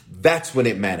 That's when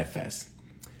it manifests.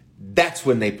 That's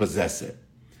when they possess it.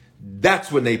 That's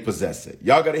when they possess it.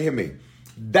 Y'all got to hear me.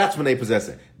 That's when they possess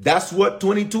it. That's what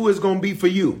 22 is going to be for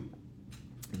you.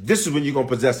 This is when you're going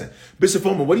to possess it. Bishop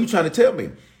Foreman, what are you trying to tell me?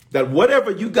 That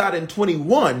whatever you got in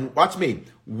 21, watch me,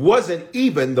 wasn't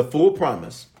even the full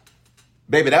promise.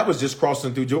 Baby, that was just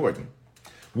crossing through Jordan.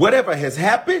 Whatever has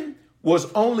happened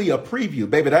was only a preview.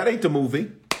 Baby, that ain't the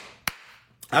movie.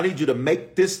 I need you to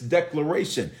make this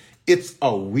declaration. It's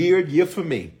a weird year for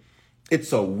me.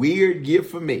 It's a weird year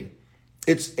for me.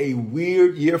 It's a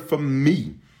weird year for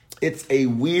me. It's a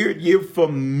weird year for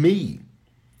me.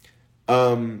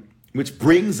 Which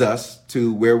brings us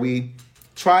to where we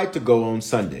tried to go on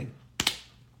Sunday.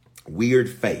 Weird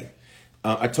faith.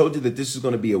 I told you that this is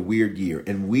going to be a weird year.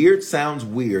 And weird sounds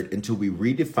weird until we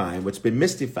redefine what's been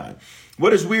mystified. What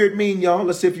does weird mean, y'all?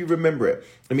 Let's see if you remember it.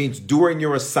 It means during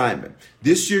your assignment.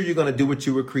 This year, you're going to do what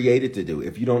you were created to do.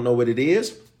 If you don't know what it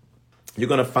is, you're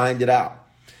going to find it out.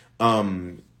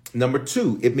 Number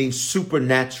 2, it means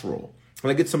supernatural.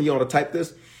 Can I get some of y'all to type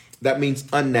this? That means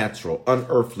unnatural,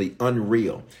 unearthly,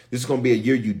 unreal. This is going to be a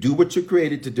year you do what you're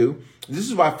created to do. This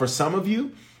is why for some of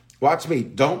you, watch me,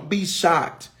 don't be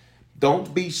shocked.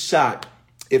 Don't be shocked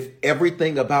if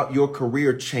everything about your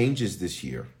career changes this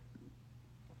year.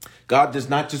 God does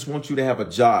not just want you to have a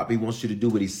job. He wants you to do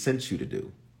what he sent you to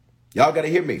do. Y'all got to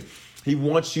hear me. He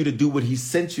wants you to do what he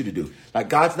sent you to do. Like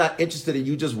God's not interested in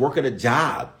you just working a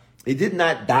job. He did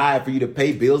not die for you to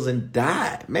pay bills and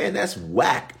die. Man, that's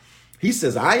whack. He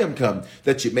says, I am come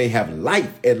that you may have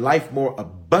life and life more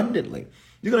abundantly.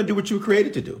 You're going to do what you were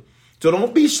created to do. So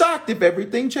don't be shocked if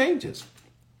everything changes.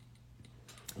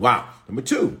 Wow. Number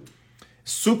 2,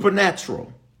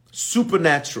 supernatural,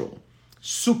 supernatural,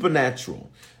 supernatural.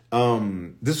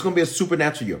 This is going to be a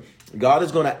supernatural year. God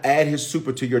is going to add his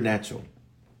super to your natural.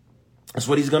 That's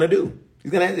what he's going to do.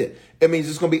 He's going to add it. It means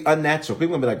it's going to be unnatural.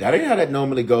 People are going to be like, that ain't how that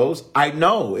normally goes. I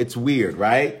know it's weird,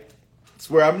 right? It's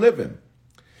where I'm living.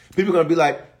 People are going to be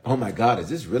like, oh my God, is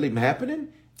this really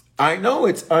happening? I know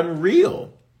it's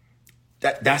unreal.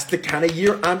 That's the kind of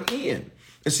year I'm in.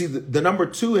 And see, the number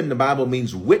 2 in the Bible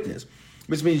means witness,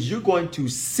 which means you're going to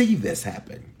see this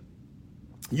happen.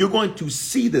 You're going to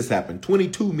see this happen.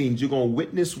 22 means you're going to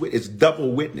witness. It's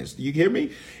double witness. Do you hear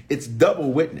me? It's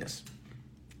double witness.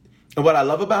 And what I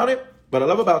love about it, what I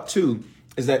love about 2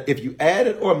 is that if you add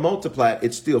it or multiply it,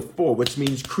 it's still 4, which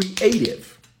means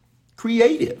creative.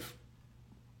 Creative.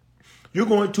 You're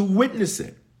going to witness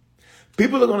it.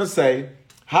 People are going to say,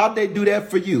 how'd they do that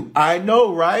for you? I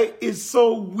know, right? It's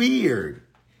so weird.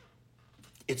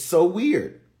 It's so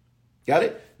weird. Got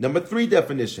it? Number 3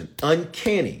 definition,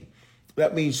 uncanny.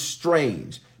 That means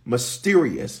strange,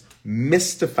 mysterious,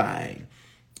 mystifying,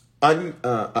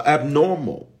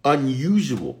 abnormal,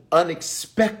 unusual,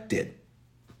 unexpected.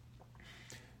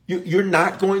 You're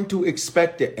not going to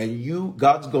expect it, and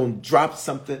God's going to drop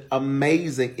something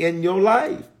amazing in your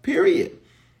life, period.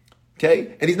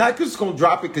 Okay? And he's not just going to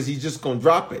drop it because he's just going to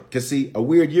drop it. Because, see, a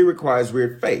weird year requires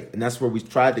weird faith, and that's where we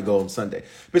tried to go on Sunday.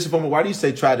 Bishop Foreman, why do you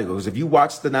say try to go? Because if you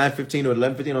watch the 9:15 or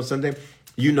 11:15 on Sunday,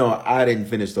 you know I didn't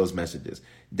finish those messages.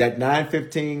 That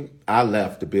 9:15, I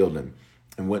left the building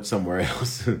and went somewhere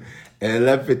else. And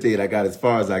 11:15, I got as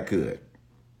far as I could.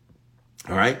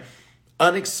 All right?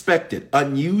 Unexpected,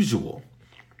 unusual.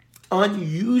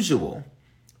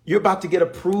 You're about to get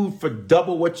approved for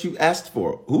double what you asked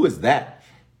for. Who is that?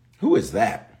 Who is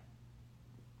that?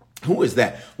 Who is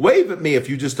that? Wave at me if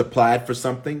you just applied for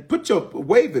something.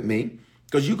 Wave at me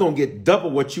because you're going to get double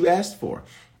what you asked for.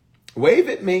 Wave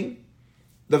at me.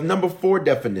 The number 4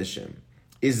 definition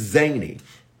is zany.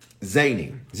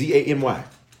 Zany, Z-A-N-Y,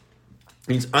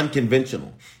 means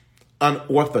unconventional,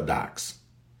 unorthodox,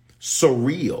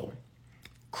 surreal,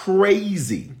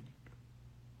 crazy,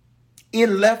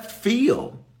 in left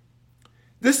field.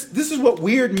 This is what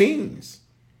weird means.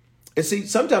 And see,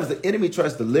 sometimes the enemy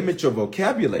tries to limit your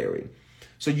vocabulary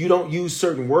so you don't use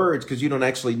certain words because you don't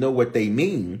actually know what they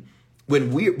mean.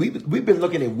 When we've been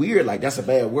looking at weird like that's a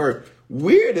bad word.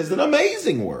 Weird is an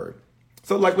amazing word.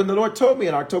 So like when the Lord told me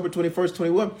on October 21st,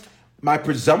 21, my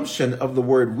presumption of the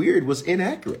word weird was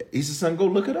inaccurate. He said, son, go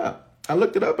look it up. I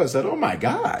looked it up. I said, oh my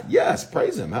God. Yes,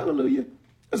 praise him. Hallelujah.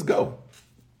 Let's go.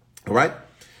 All right.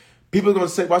 People are going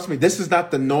to say, watch me. This is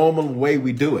not the normal way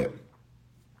we do it,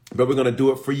 but we're going to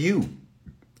do it for you.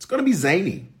 It's going to be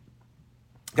zany.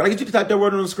 Can I get you to type that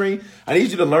word on the screen? I need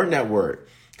you to learn that word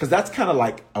because that's kind of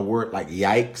like a word like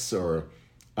yikes or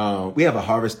we have a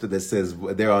harvester that says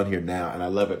they're on here now and I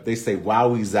love it. They say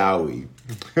wowie zowie.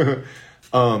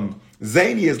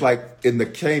 Zany is like in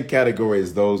the same category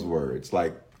as those words.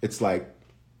 Like it's like,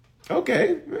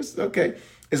 okay, it's okay.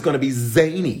 It's going to be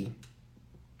zany.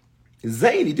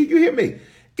 Zany, do you hear me?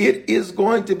 It is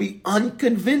going to be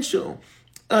unconventional,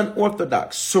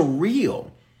 unorthodox,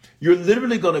 surreal. You're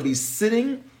literally going to be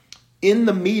sitting in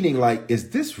the meeting like, is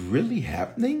this really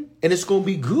happening? And it's going to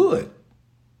be good.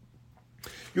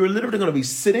 You're literally going to be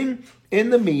sitting in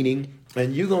the meeting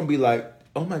and you're going to be like,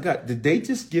 oh my God, did they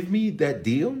just give me that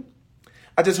deal?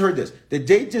 I just heard this. Did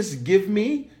they just give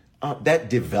me that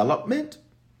development?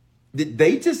 Did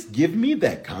they just give me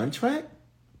that contract?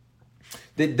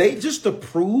 Did they just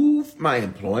approve my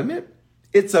employment?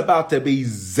 It's about to be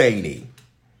zany.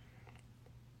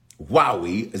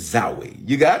 Wowie zowie.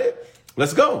 You got it?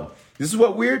 Let's go. This is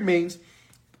what weird means.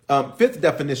 5th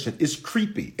definition is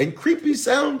creepy. And creepy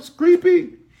sounds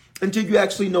creepy until you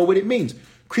actually know what it means.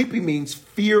 Creepy means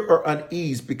fear or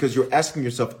unease because you're asking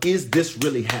yourself, is this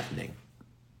really happening?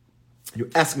 You're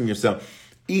asking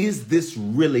yourself, is this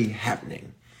really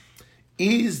happening?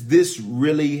 Is this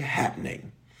really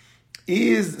happening?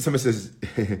 Somebody says,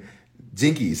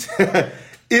 jinkies,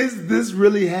 is this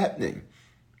really happening?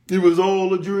 It was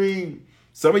all a dream.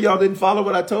 Some of y'all didn't follow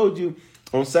what I told you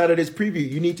on Saturday's preview.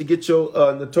 You need to get your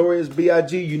Notorious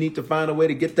B.I.G. You need to find a way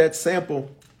to get that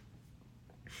sample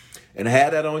and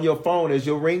have that on your phone as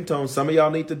your ringtone. Some of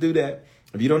y'all need to do that.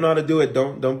 If you don't know how to do it,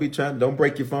 don't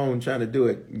break your phone trying to do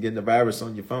it and getting the virus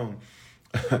on your phone.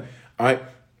 All right.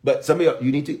 But some of y'all,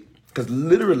 you need to, because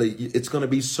literally it's going to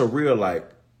be surreal. Like,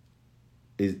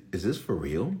 is this for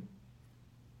real?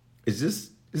 Is this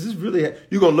really,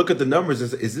 you're going to look at the numbers and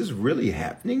say, is this really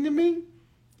happening to me?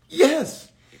 Yes.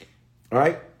 All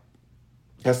right.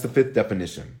 That's the 5th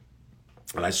definition.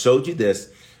 And I showed you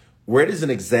this. Where it is an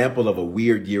example of a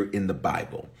weird year in the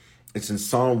Bible. It's in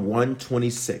Psalm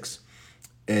 126.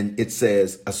 And it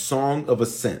says, a song of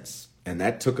ascents. And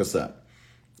that took us up.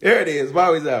 There it is.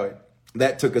 Why is that?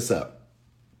 That took us up.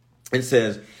 It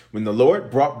says, when the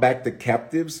Lord brought back the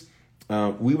captives,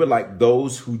 we were like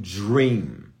those who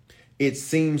dream. It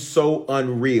seems so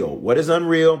unreal. What is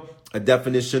unreal? A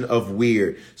definition of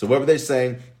weird. So what were they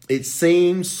saying? It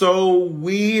seems so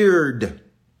weird.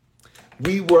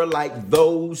 We were like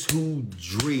those who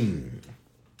dream.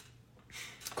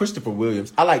 Christopher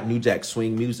Williams. I like New Jack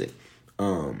Swing music.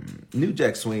 New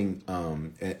Jack Swing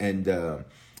and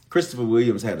Christopher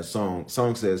Williams had a song.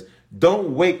 Song says,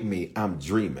 "Don't wake me, I'm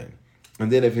dreaming."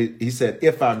 And then if he said,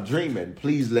 "If I'm dreaming,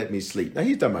 please let me sleep." Now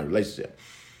he's talking about relationship.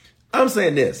 I'm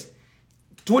saying this,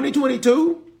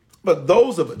 2022, but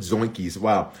those of Zoinkies,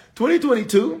 wow,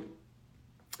 2022,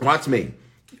 watch me.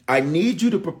 I need you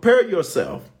to prepare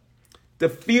yourself to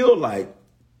feel like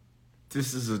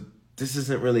this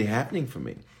isn't really happening for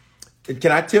me. And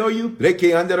can I tell you,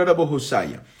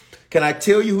 Can I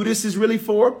tell you who this is really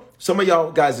for? Some of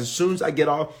y'all guys, as soon as I get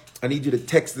off, I need you to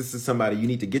text this to somebody. You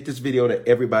need to get this video to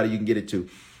everybody you can get it to,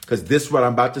 because this, what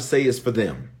I'm about to say, is for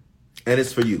them, and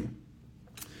it's for you.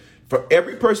 For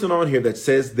every person on here that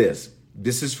says this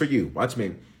is for you. Watch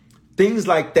me. Things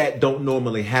like that don't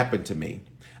normally happen to me.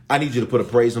 I need you to put a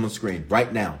praise on the screen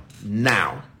right now.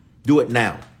 Now. Do it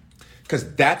now.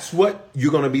 Because that's what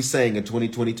you're going to be saying in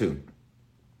 2022.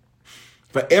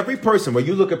 For every person, when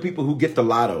you look at people who get the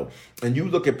lotto and you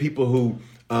look at people who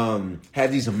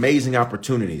have these amazing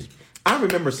opportunities, I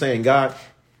remember saying, God,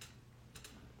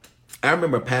 I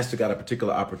remember a pastor got a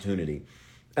particular opportunity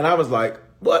and I was like,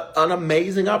 what an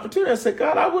amazing opportunity. I said,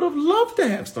 God, I would have loved to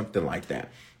have something like that.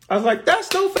 I was like,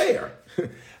 that's no fair.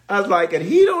 I was like, and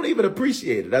he don't even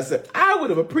appreciate it. I said, I would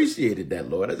have appreciated that,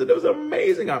 Lord. I said, it was an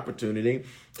amazing opportunity.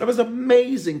 It was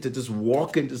amazing to just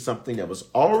walk into something that was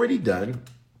already done.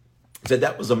 I said,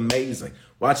 that was amazing.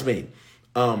 Watch me.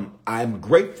 I'm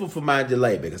grateful for my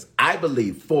delay because I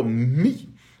believe for me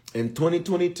in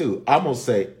 2022, I'm going to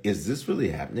say, is this really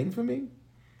happening for me?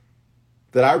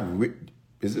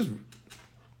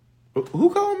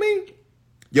 Who called me?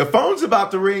 Your phone's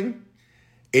about to ring.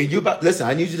 And listen,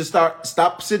 I need you to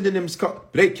stop sending them calls.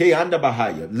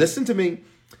 Listen to me.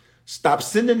 Stop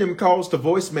sending them calls to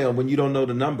voicemail when you don't know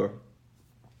the number.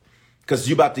 Because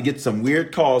you're about to get some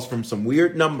weird calls from some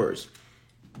weird numbers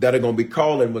that are going to be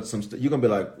calling with some stuff. You're going to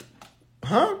be like,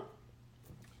 huh?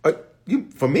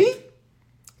 For me?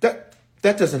 That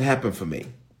doesn't happen for me.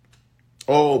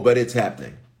 Oh, but it's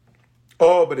happening.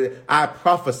 Oh, but I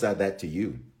prophesy that to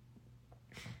you.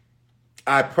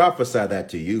 I prophesy that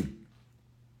to you.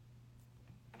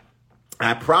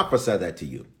 I prophesy that to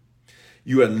you.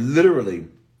 You are literally,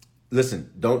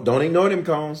 listen, don't ignore them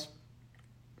calls.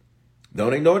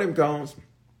 Don't ignore them calls.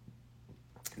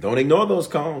 Don't ignore those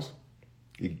calls.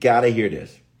 You got to hear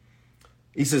this.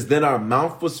 He says, then our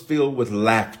mouth was filled with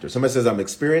laughter. Somebody says, I'm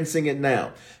experiencing it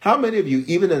now. How many of you,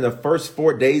 even in the first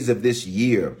 4 days of this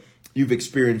year, you've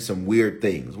experienced some weird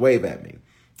things? Wave at me.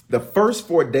 The first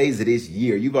 4 days of this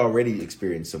year, you've already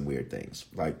experienced some weird things.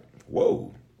 Like,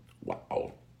 whoa,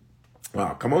 wow.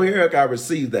 Wow, come on here. I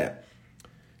received that.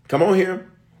 Come on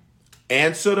here.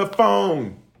 Answer the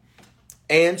phone.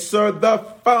 Answer the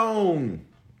phone.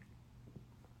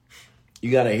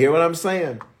 You got to hear what I'm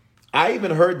saying. I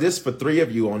even heard this for 3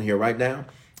 of you on here right now.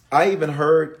 I even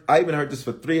heard this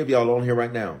for 3 of y'all on here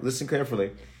right now. Listen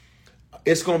carefully.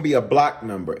 It's going to be a block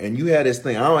number. And you had this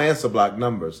thing. I don't answer block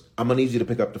numbers. I'm going to need you to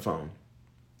pick up the phone.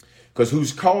 Because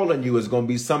who's calling you is going to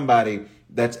be somebody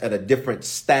that's at a different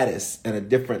status and a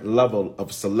different level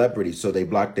of celebrity. So they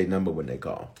block their number when they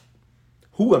call.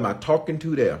 Who am I talking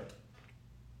to there?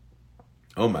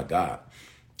 Oh, my God.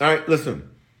 All right, listen.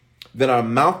 Then our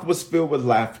mouth was filled with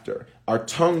laughter, our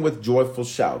tongue with joyful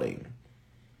shouting.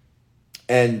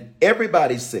 And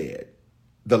everybody said,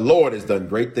 the Lord has done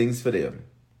great things for them.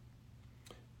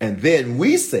 And then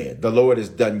we said, the Lord has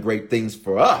done great things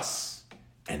for us,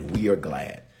 and we are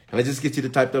glad. Can I just get you to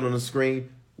type that on the screen?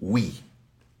 We.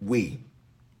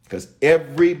 Because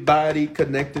everybody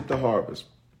connected to Harvest,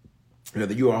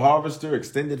 whether you're a harvester,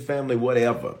 extended family,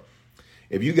 whatever,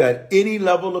 if you got any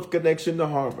level of connection to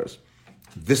Harvest,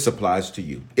 this applies to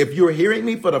you. If you're hearing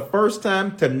me for the first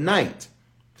time tonight,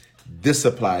 this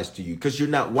applies to you because you're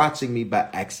not watching me by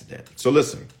accident. So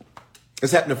listen,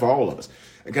 it's happening for all of us.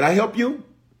 And can I help you?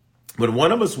 When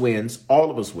one of us wins, all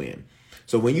of us win.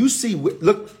 So when you see,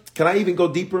 look, can I even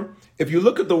go deeper? If you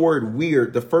look at the word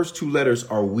weird, the first 2 letters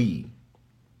are we.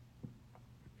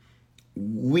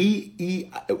 W-E-I-R-D.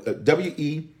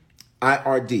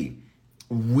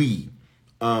 We.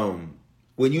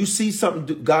 When you see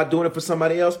something, God doing it for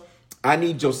somebody else, I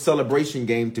need your celebration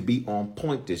game to be on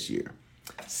point this year.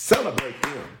 Celebrate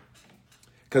them.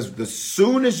 Because as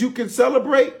soon as you can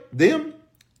celebrate them,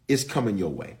 it's coming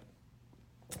your way.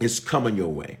 It's coming your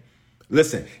way.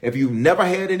 Listen, if you've never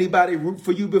had anybody root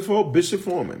for you before, Bishop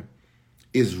Foreman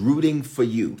is rooting for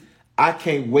you. I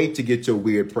can't wait to get your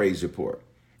weird praise report.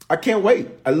 I can't wait.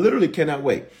 I literally cannot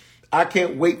wait. I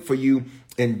can't wait for you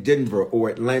in Denver or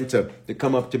Atlanta to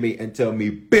come up to me and tell me,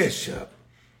 Bishop.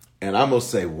 And I'm going to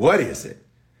say, what is it?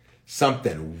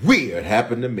 Something weird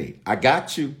happened to me. I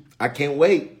got you. I can't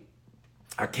wait.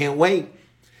 I can't wait.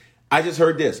 I just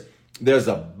heard this. There's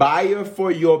a buyer for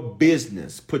your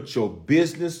business. Put your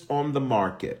business on the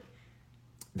market.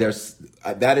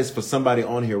 That is for somebody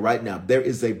on here right now. There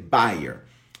is a buyer.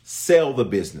 Sell the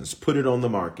business. Put it on the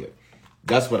market.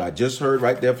 That's what I just heard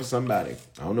right there for somebody.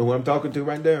 I don't know who I'm talking to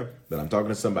right there, but I'm talking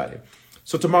to somebody.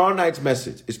 So tomorrow night's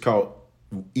message is called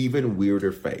Even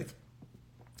Weirder Faith.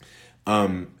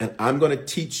 And I'm going to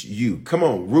teach you. Come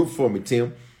on, root for me,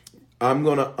 Tim. I'm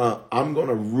gonna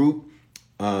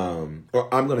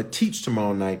teach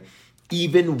tomorrow night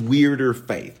even weirder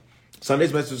faith.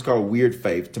 Sunday's message is called Weird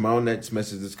Faith. Tomorrow night's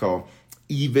message is called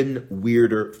Even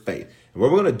Weirder Faith. And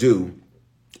what we're gonna do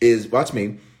is, watch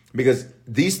me, because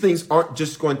these things aren't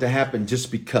just going to happen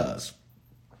just because.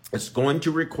 It's going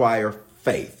to require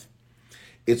faith.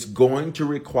 It's going to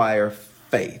require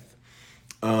faith.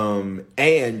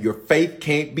 And your faith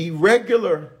can't be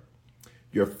regular.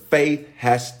 Your faith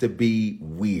has to be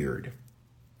weird.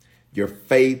 Your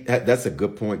faith, that's a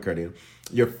good point, Cardinal.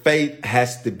 Your faith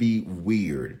has to be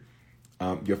weird.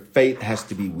 Your faith has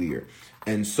to be weird.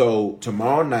 And so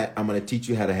tomorrow night, I'm going to teach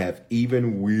you how to have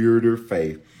even weirder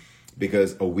faith,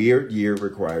 because a weird year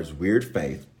requires weird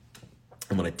faith.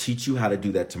 I'm going to teach you how to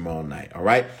do that tomorrow night. All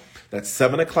right. That's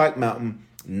 7:00 Mountain,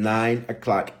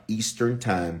 9:00 Eastern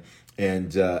time.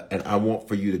 And I want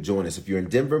for you to join us. If you're in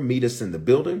Denver, meet us in the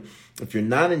building. If you're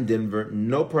not in Denver,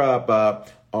 no problem.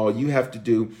 All you have to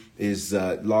do is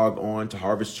log on to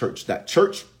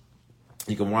harvestchurch.church.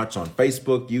 You can watch on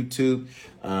Facebook, YouTube,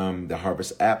 the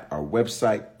Harvest app, our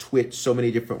website, Twitch, so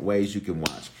many different ways you can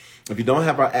watch. If you don't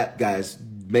have our app, guys,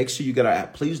 make sure you get our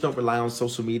app. Please don't rely on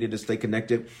social media to stay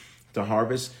connected to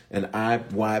Harvest. And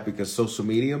why? Because social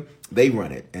media, they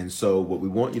run it. And so what we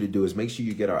want you to do is make sure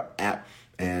you get our app,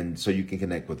 and so you can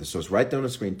connect with us. So it's right there on the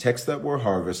screen. Text that word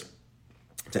Harvest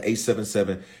to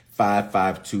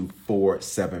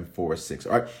 877-552-4746.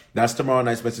 All right. That's tomorrow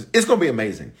night's message. It's going to be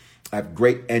amazing. I have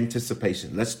great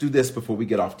anticipation. Let's do this before we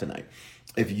get off tonight.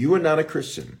 If you are not a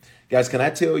Christian, guys, can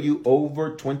I tell you,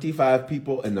 over 25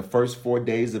 people in the first 4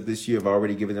 days of this year have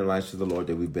already given their lives to the Lord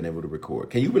that we've been able to record.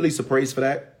 Can you release a praise for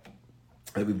that?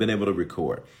 That we've been able to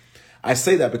record. I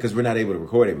say that because we're not able to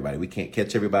record everybody. We can't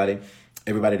catch everybody.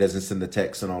 Everybody doesn't send the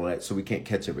text and all that, so we can't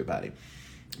catch everybody.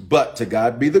 But to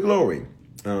God be the glory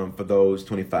for those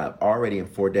 25 already in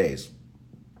 4 days.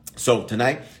 So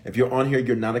tonight, if you're on here,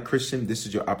 you're not a Christian, this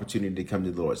is your opportunity to come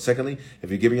to the Lord. Secondly, if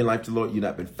you're giving your life to the Lord, you've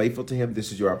not been faithful to him,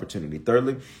 this is your opportunity.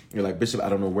 Thirdly, you're like, Bishop, I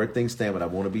don't know where things stand, but I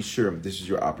want to be sure. This is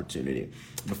your opportunity.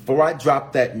 Before I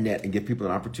drop that net and give people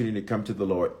an opportunity to come to the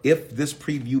Lord, if this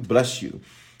preview bless you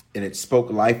and it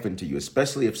spoke life into you,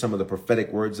 especially if some of the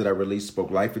prophetic words that I released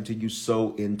spoke life into you,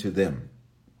 sow into them.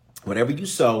 Whatever you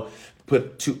sow,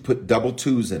 put double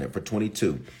twos in it for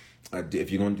 22.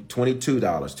 If you're going to do $22,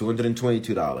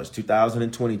 $222,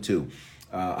 $2,022,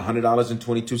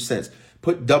 $100.22,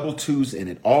 put double twos in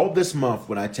it. All this month,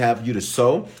 when I tap you to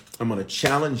sow, I'm going to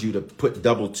challenge you to put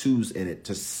double twos in it,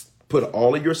 to put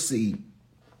all of your seed.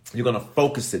 You're going to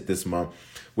focus it this month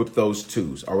with those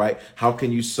twos. All right. How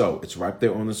can you sow? It's right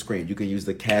there on the screen. You can use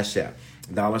the Cash App,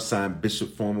 $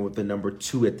 Bishop Foreman with the number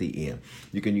 2 at the end.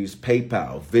 You can use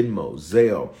PayPal, Venmo,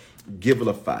 Zelle,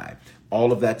 Givelify.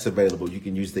 All of that's available. You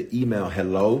can use the email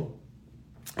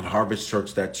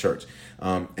hello@harvestchurch.church.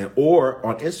 Or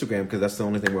on Instagram, because that's the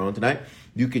only thing we're on tonight,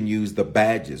 you can use the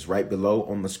badges right below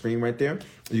on the screen right there.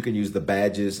 You can use the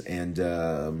badges, and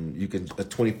you can,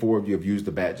 24 of you have used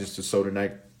the badges to sow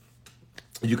tonight.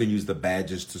 You can use the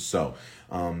badges to sow.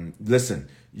 Listen,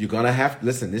 you're going to have,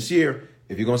 this year,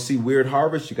 if you're going to see weird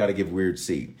harvest, you got to give weird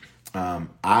seed.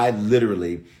 I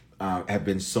literally have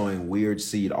been sowing weird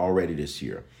seed already this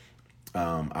year.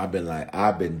 I've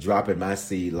been dropping my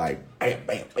seed like bam,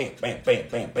 bam, bam, bam, bam,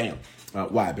 bam, bam.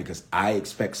 Why? Because I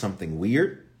expect something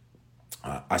weird.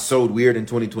 I sowed weird in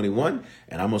 2021,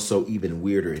 and I'm going to sow even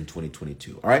weirder in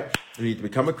 2022. All right. You need to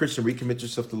become a Christian, recommit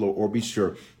yourself to the Lord, or be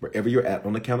sure wherever you're at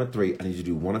on the count of 3. I need you to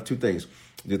do one of two things.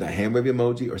 Do the hand wave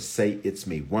emoji or say it's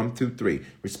me. 1, 2, 3.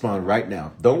 Respond right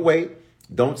now. Don't wait.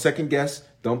 Don't second guess.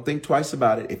 Don't think twice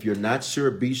about it. If you're not sure,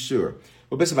 be sure.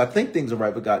 Well, Bishop, I think things are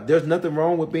right with God. There's nothing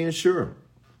wrong with being sure.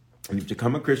 And if you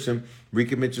become a Christian,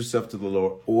 recommit yourself to the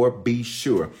Lord, or be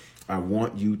sure. I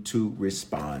want you to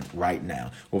respond right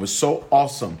now. What was so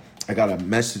awesome, I got a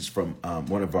message from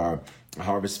one of our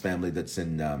Harvest family that's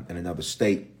in another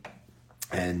state.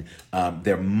 And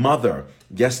their mother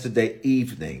yesterday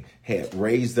evening had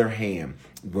raised their hand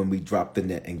when we dropped the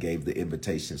net and gave the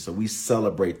invitation. So we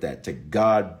celebrate that. To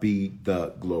God be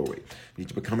the glory. You need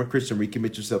to become a Christian,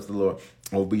 recommit yourself to the Lord,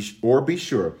 or be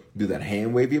sure, do that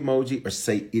hand wave emoji or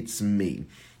say it's me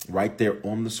right there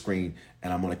on the screen.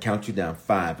 And I'm going to count you down.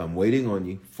 5, I'm waiting on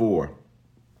you. 4,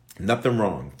 nothing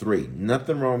wrong. 3,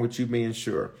 nothing wrong with you being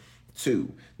sure.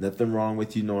 2, nothing wrong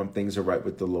with you knowing things are right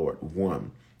with the Lord.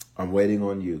 1, I'm waiting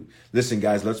on you. Listen,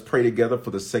 guys, let's pray together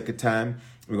for the sake of time.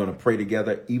 We're going to pray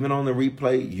together. Even on the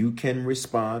replay, you can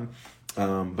respond.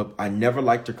 But I never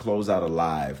like to close out a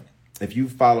live. If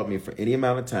you've followed me for any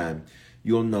amount of time,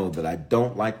 you'll know that I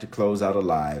don't like to close out a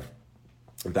live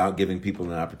without giving people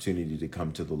an opportunity to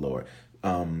come to the Lord.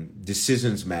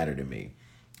 decisions matter to me.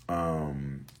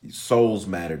 Souls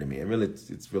matter to me. And really,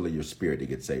 it's really your spirit that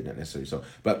gets saved, not necessarily so.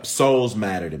 But souls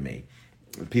matter to me.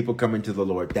 When people coming to the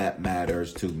Lord, that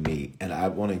matters to me. And I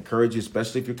want to encourage you,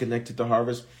 especially if you're connected to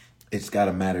Harvest, it's got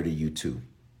to matter to you too.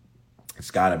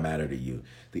 It's got to matter to you.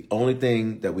 The only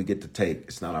thing that we get to take,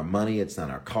 it's not our money, it's not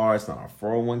our car, it's not our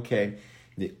 401k.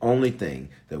 The only thing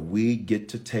that we get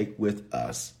to take with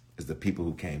us is the people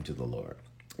who came to the Lord.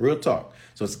 Real talk.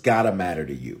 So it's got to matter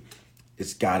to you.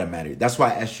 It's got to matter. That's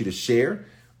why I asked you to share.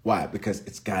 Why? Because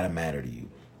it's got to matter to you.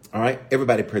 All right?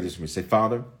 Everybody pray this for me. Say,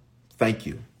 Father, thank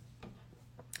you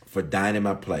for dying in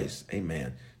my place.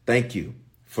 Amen. Thank you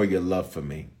for your love for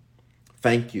me.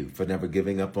 Thank you for never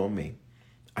giving up on me.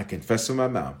 I confess in my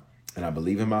mouth and I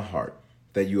believe in my heart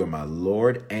that you are my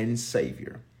Lord and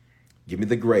Savior. Give me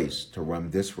the grace to run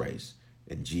this race.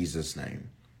 In Jesus' name,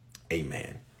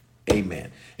 amen.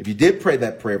 Amen. If you did pray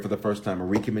that prayer for the first time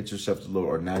or recommit yourself to the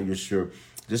Lord, or now you're sure,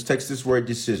 just text this word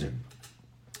decision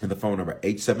and the phone number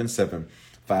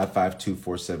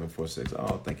 877-552-4746.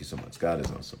 Oh, thank you so much. God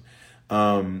is awesome.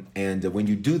 And when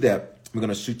you do that, we're going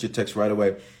to shoot your text right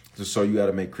away to show you how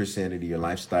to make Christianity your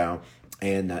lifestyle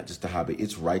and not just a hobby.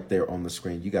 It's right there on the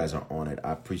screen. You guys are on it.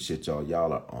 I appreciate y'all.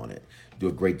 Y'all are on it. Do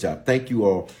a great job. Thank you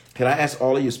all. Can I ask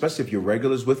all of you, especially if you're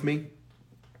regulars with me,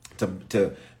 to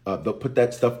put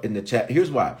that stuff in the chat? Here's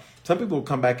why. Some people will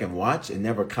come back and watch and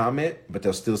never comment, but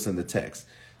they'll still send the text.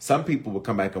 Some people will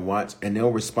come back and watch and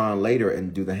they'll respond later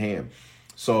and do the hand.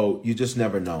 So you just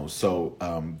never know. So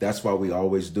that's why we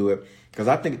always do it, because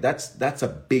I think that's a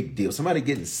big deal. Somebody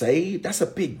getting saved, that's a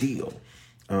big deal.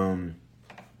 And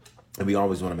we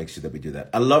always want to make sure that we do that.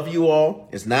 I love you all.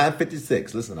 It's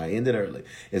 9:56. Listen, I ended early.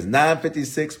 It's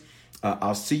 9:56.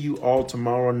 I'll see you all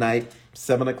tomorrow night,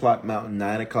 7 o'clock Mountain,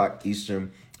 9 o'clock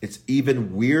Eastern. It's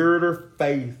Even Weirder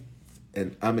Faith,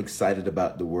 and I'm excited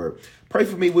about the word. Pray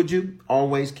for me, would you?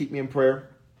 Always keep me in prayer.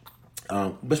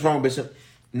 What's wrong, Bishop?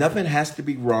 Nothing has to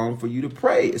be wrong for you to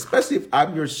pray, especially if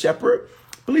I'm your shepherd.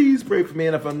 Please pray for me.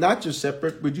 And if I'm not your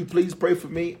shepherd, would you please pray for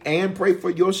me and pray for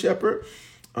your shepherd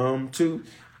too?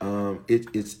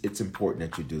 It's important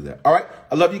that you do that. All right.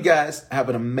 I love you guys. Have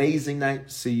an amazing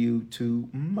night. See you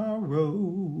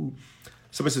tomorrow.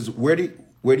 Somebody says, where do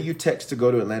you text to go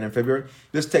to Atlanta in February?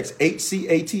 Just text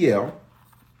HCATL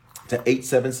to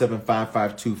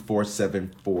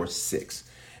 877-552-4746.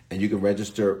 And you can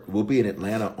register. We'll be in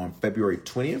Atlanta on February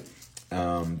 20th,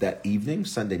 that evening,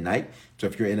 Sunday night. So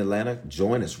if you're in Atlanta,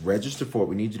 join us. Register for it.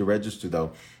 We need you to register,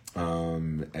 though,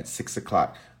 at 6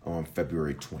 o'clock on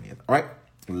February 20th. All right.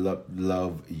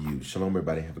 Love you. Shalom,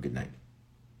 everybody. Have a good night.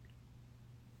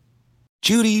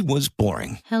 Judy was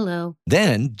boring. Hello.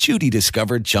 Then Judy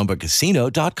discovered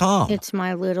ChumbaCasino.com. It's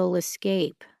my little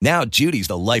escape. Now Judy's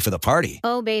the life of the party.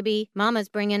 Oh, baby, mama's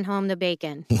bringing home the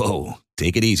bacon. Whoa,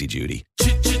 take it easy, Judy.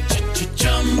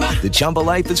 The Chumba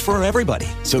life is for everybody.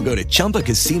 So go to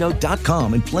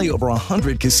ChumbaCasino.com and play over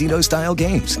 100 casino-style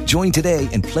games. Join today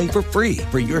and play for free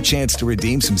for your chance to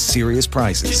redeem some serious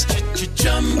prizes.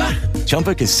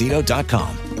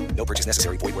 ChumbaCasino.com. No purchase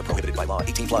necessary. Void where prohibited by law.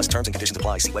 18+ terms and conditions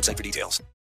apply. See website for details.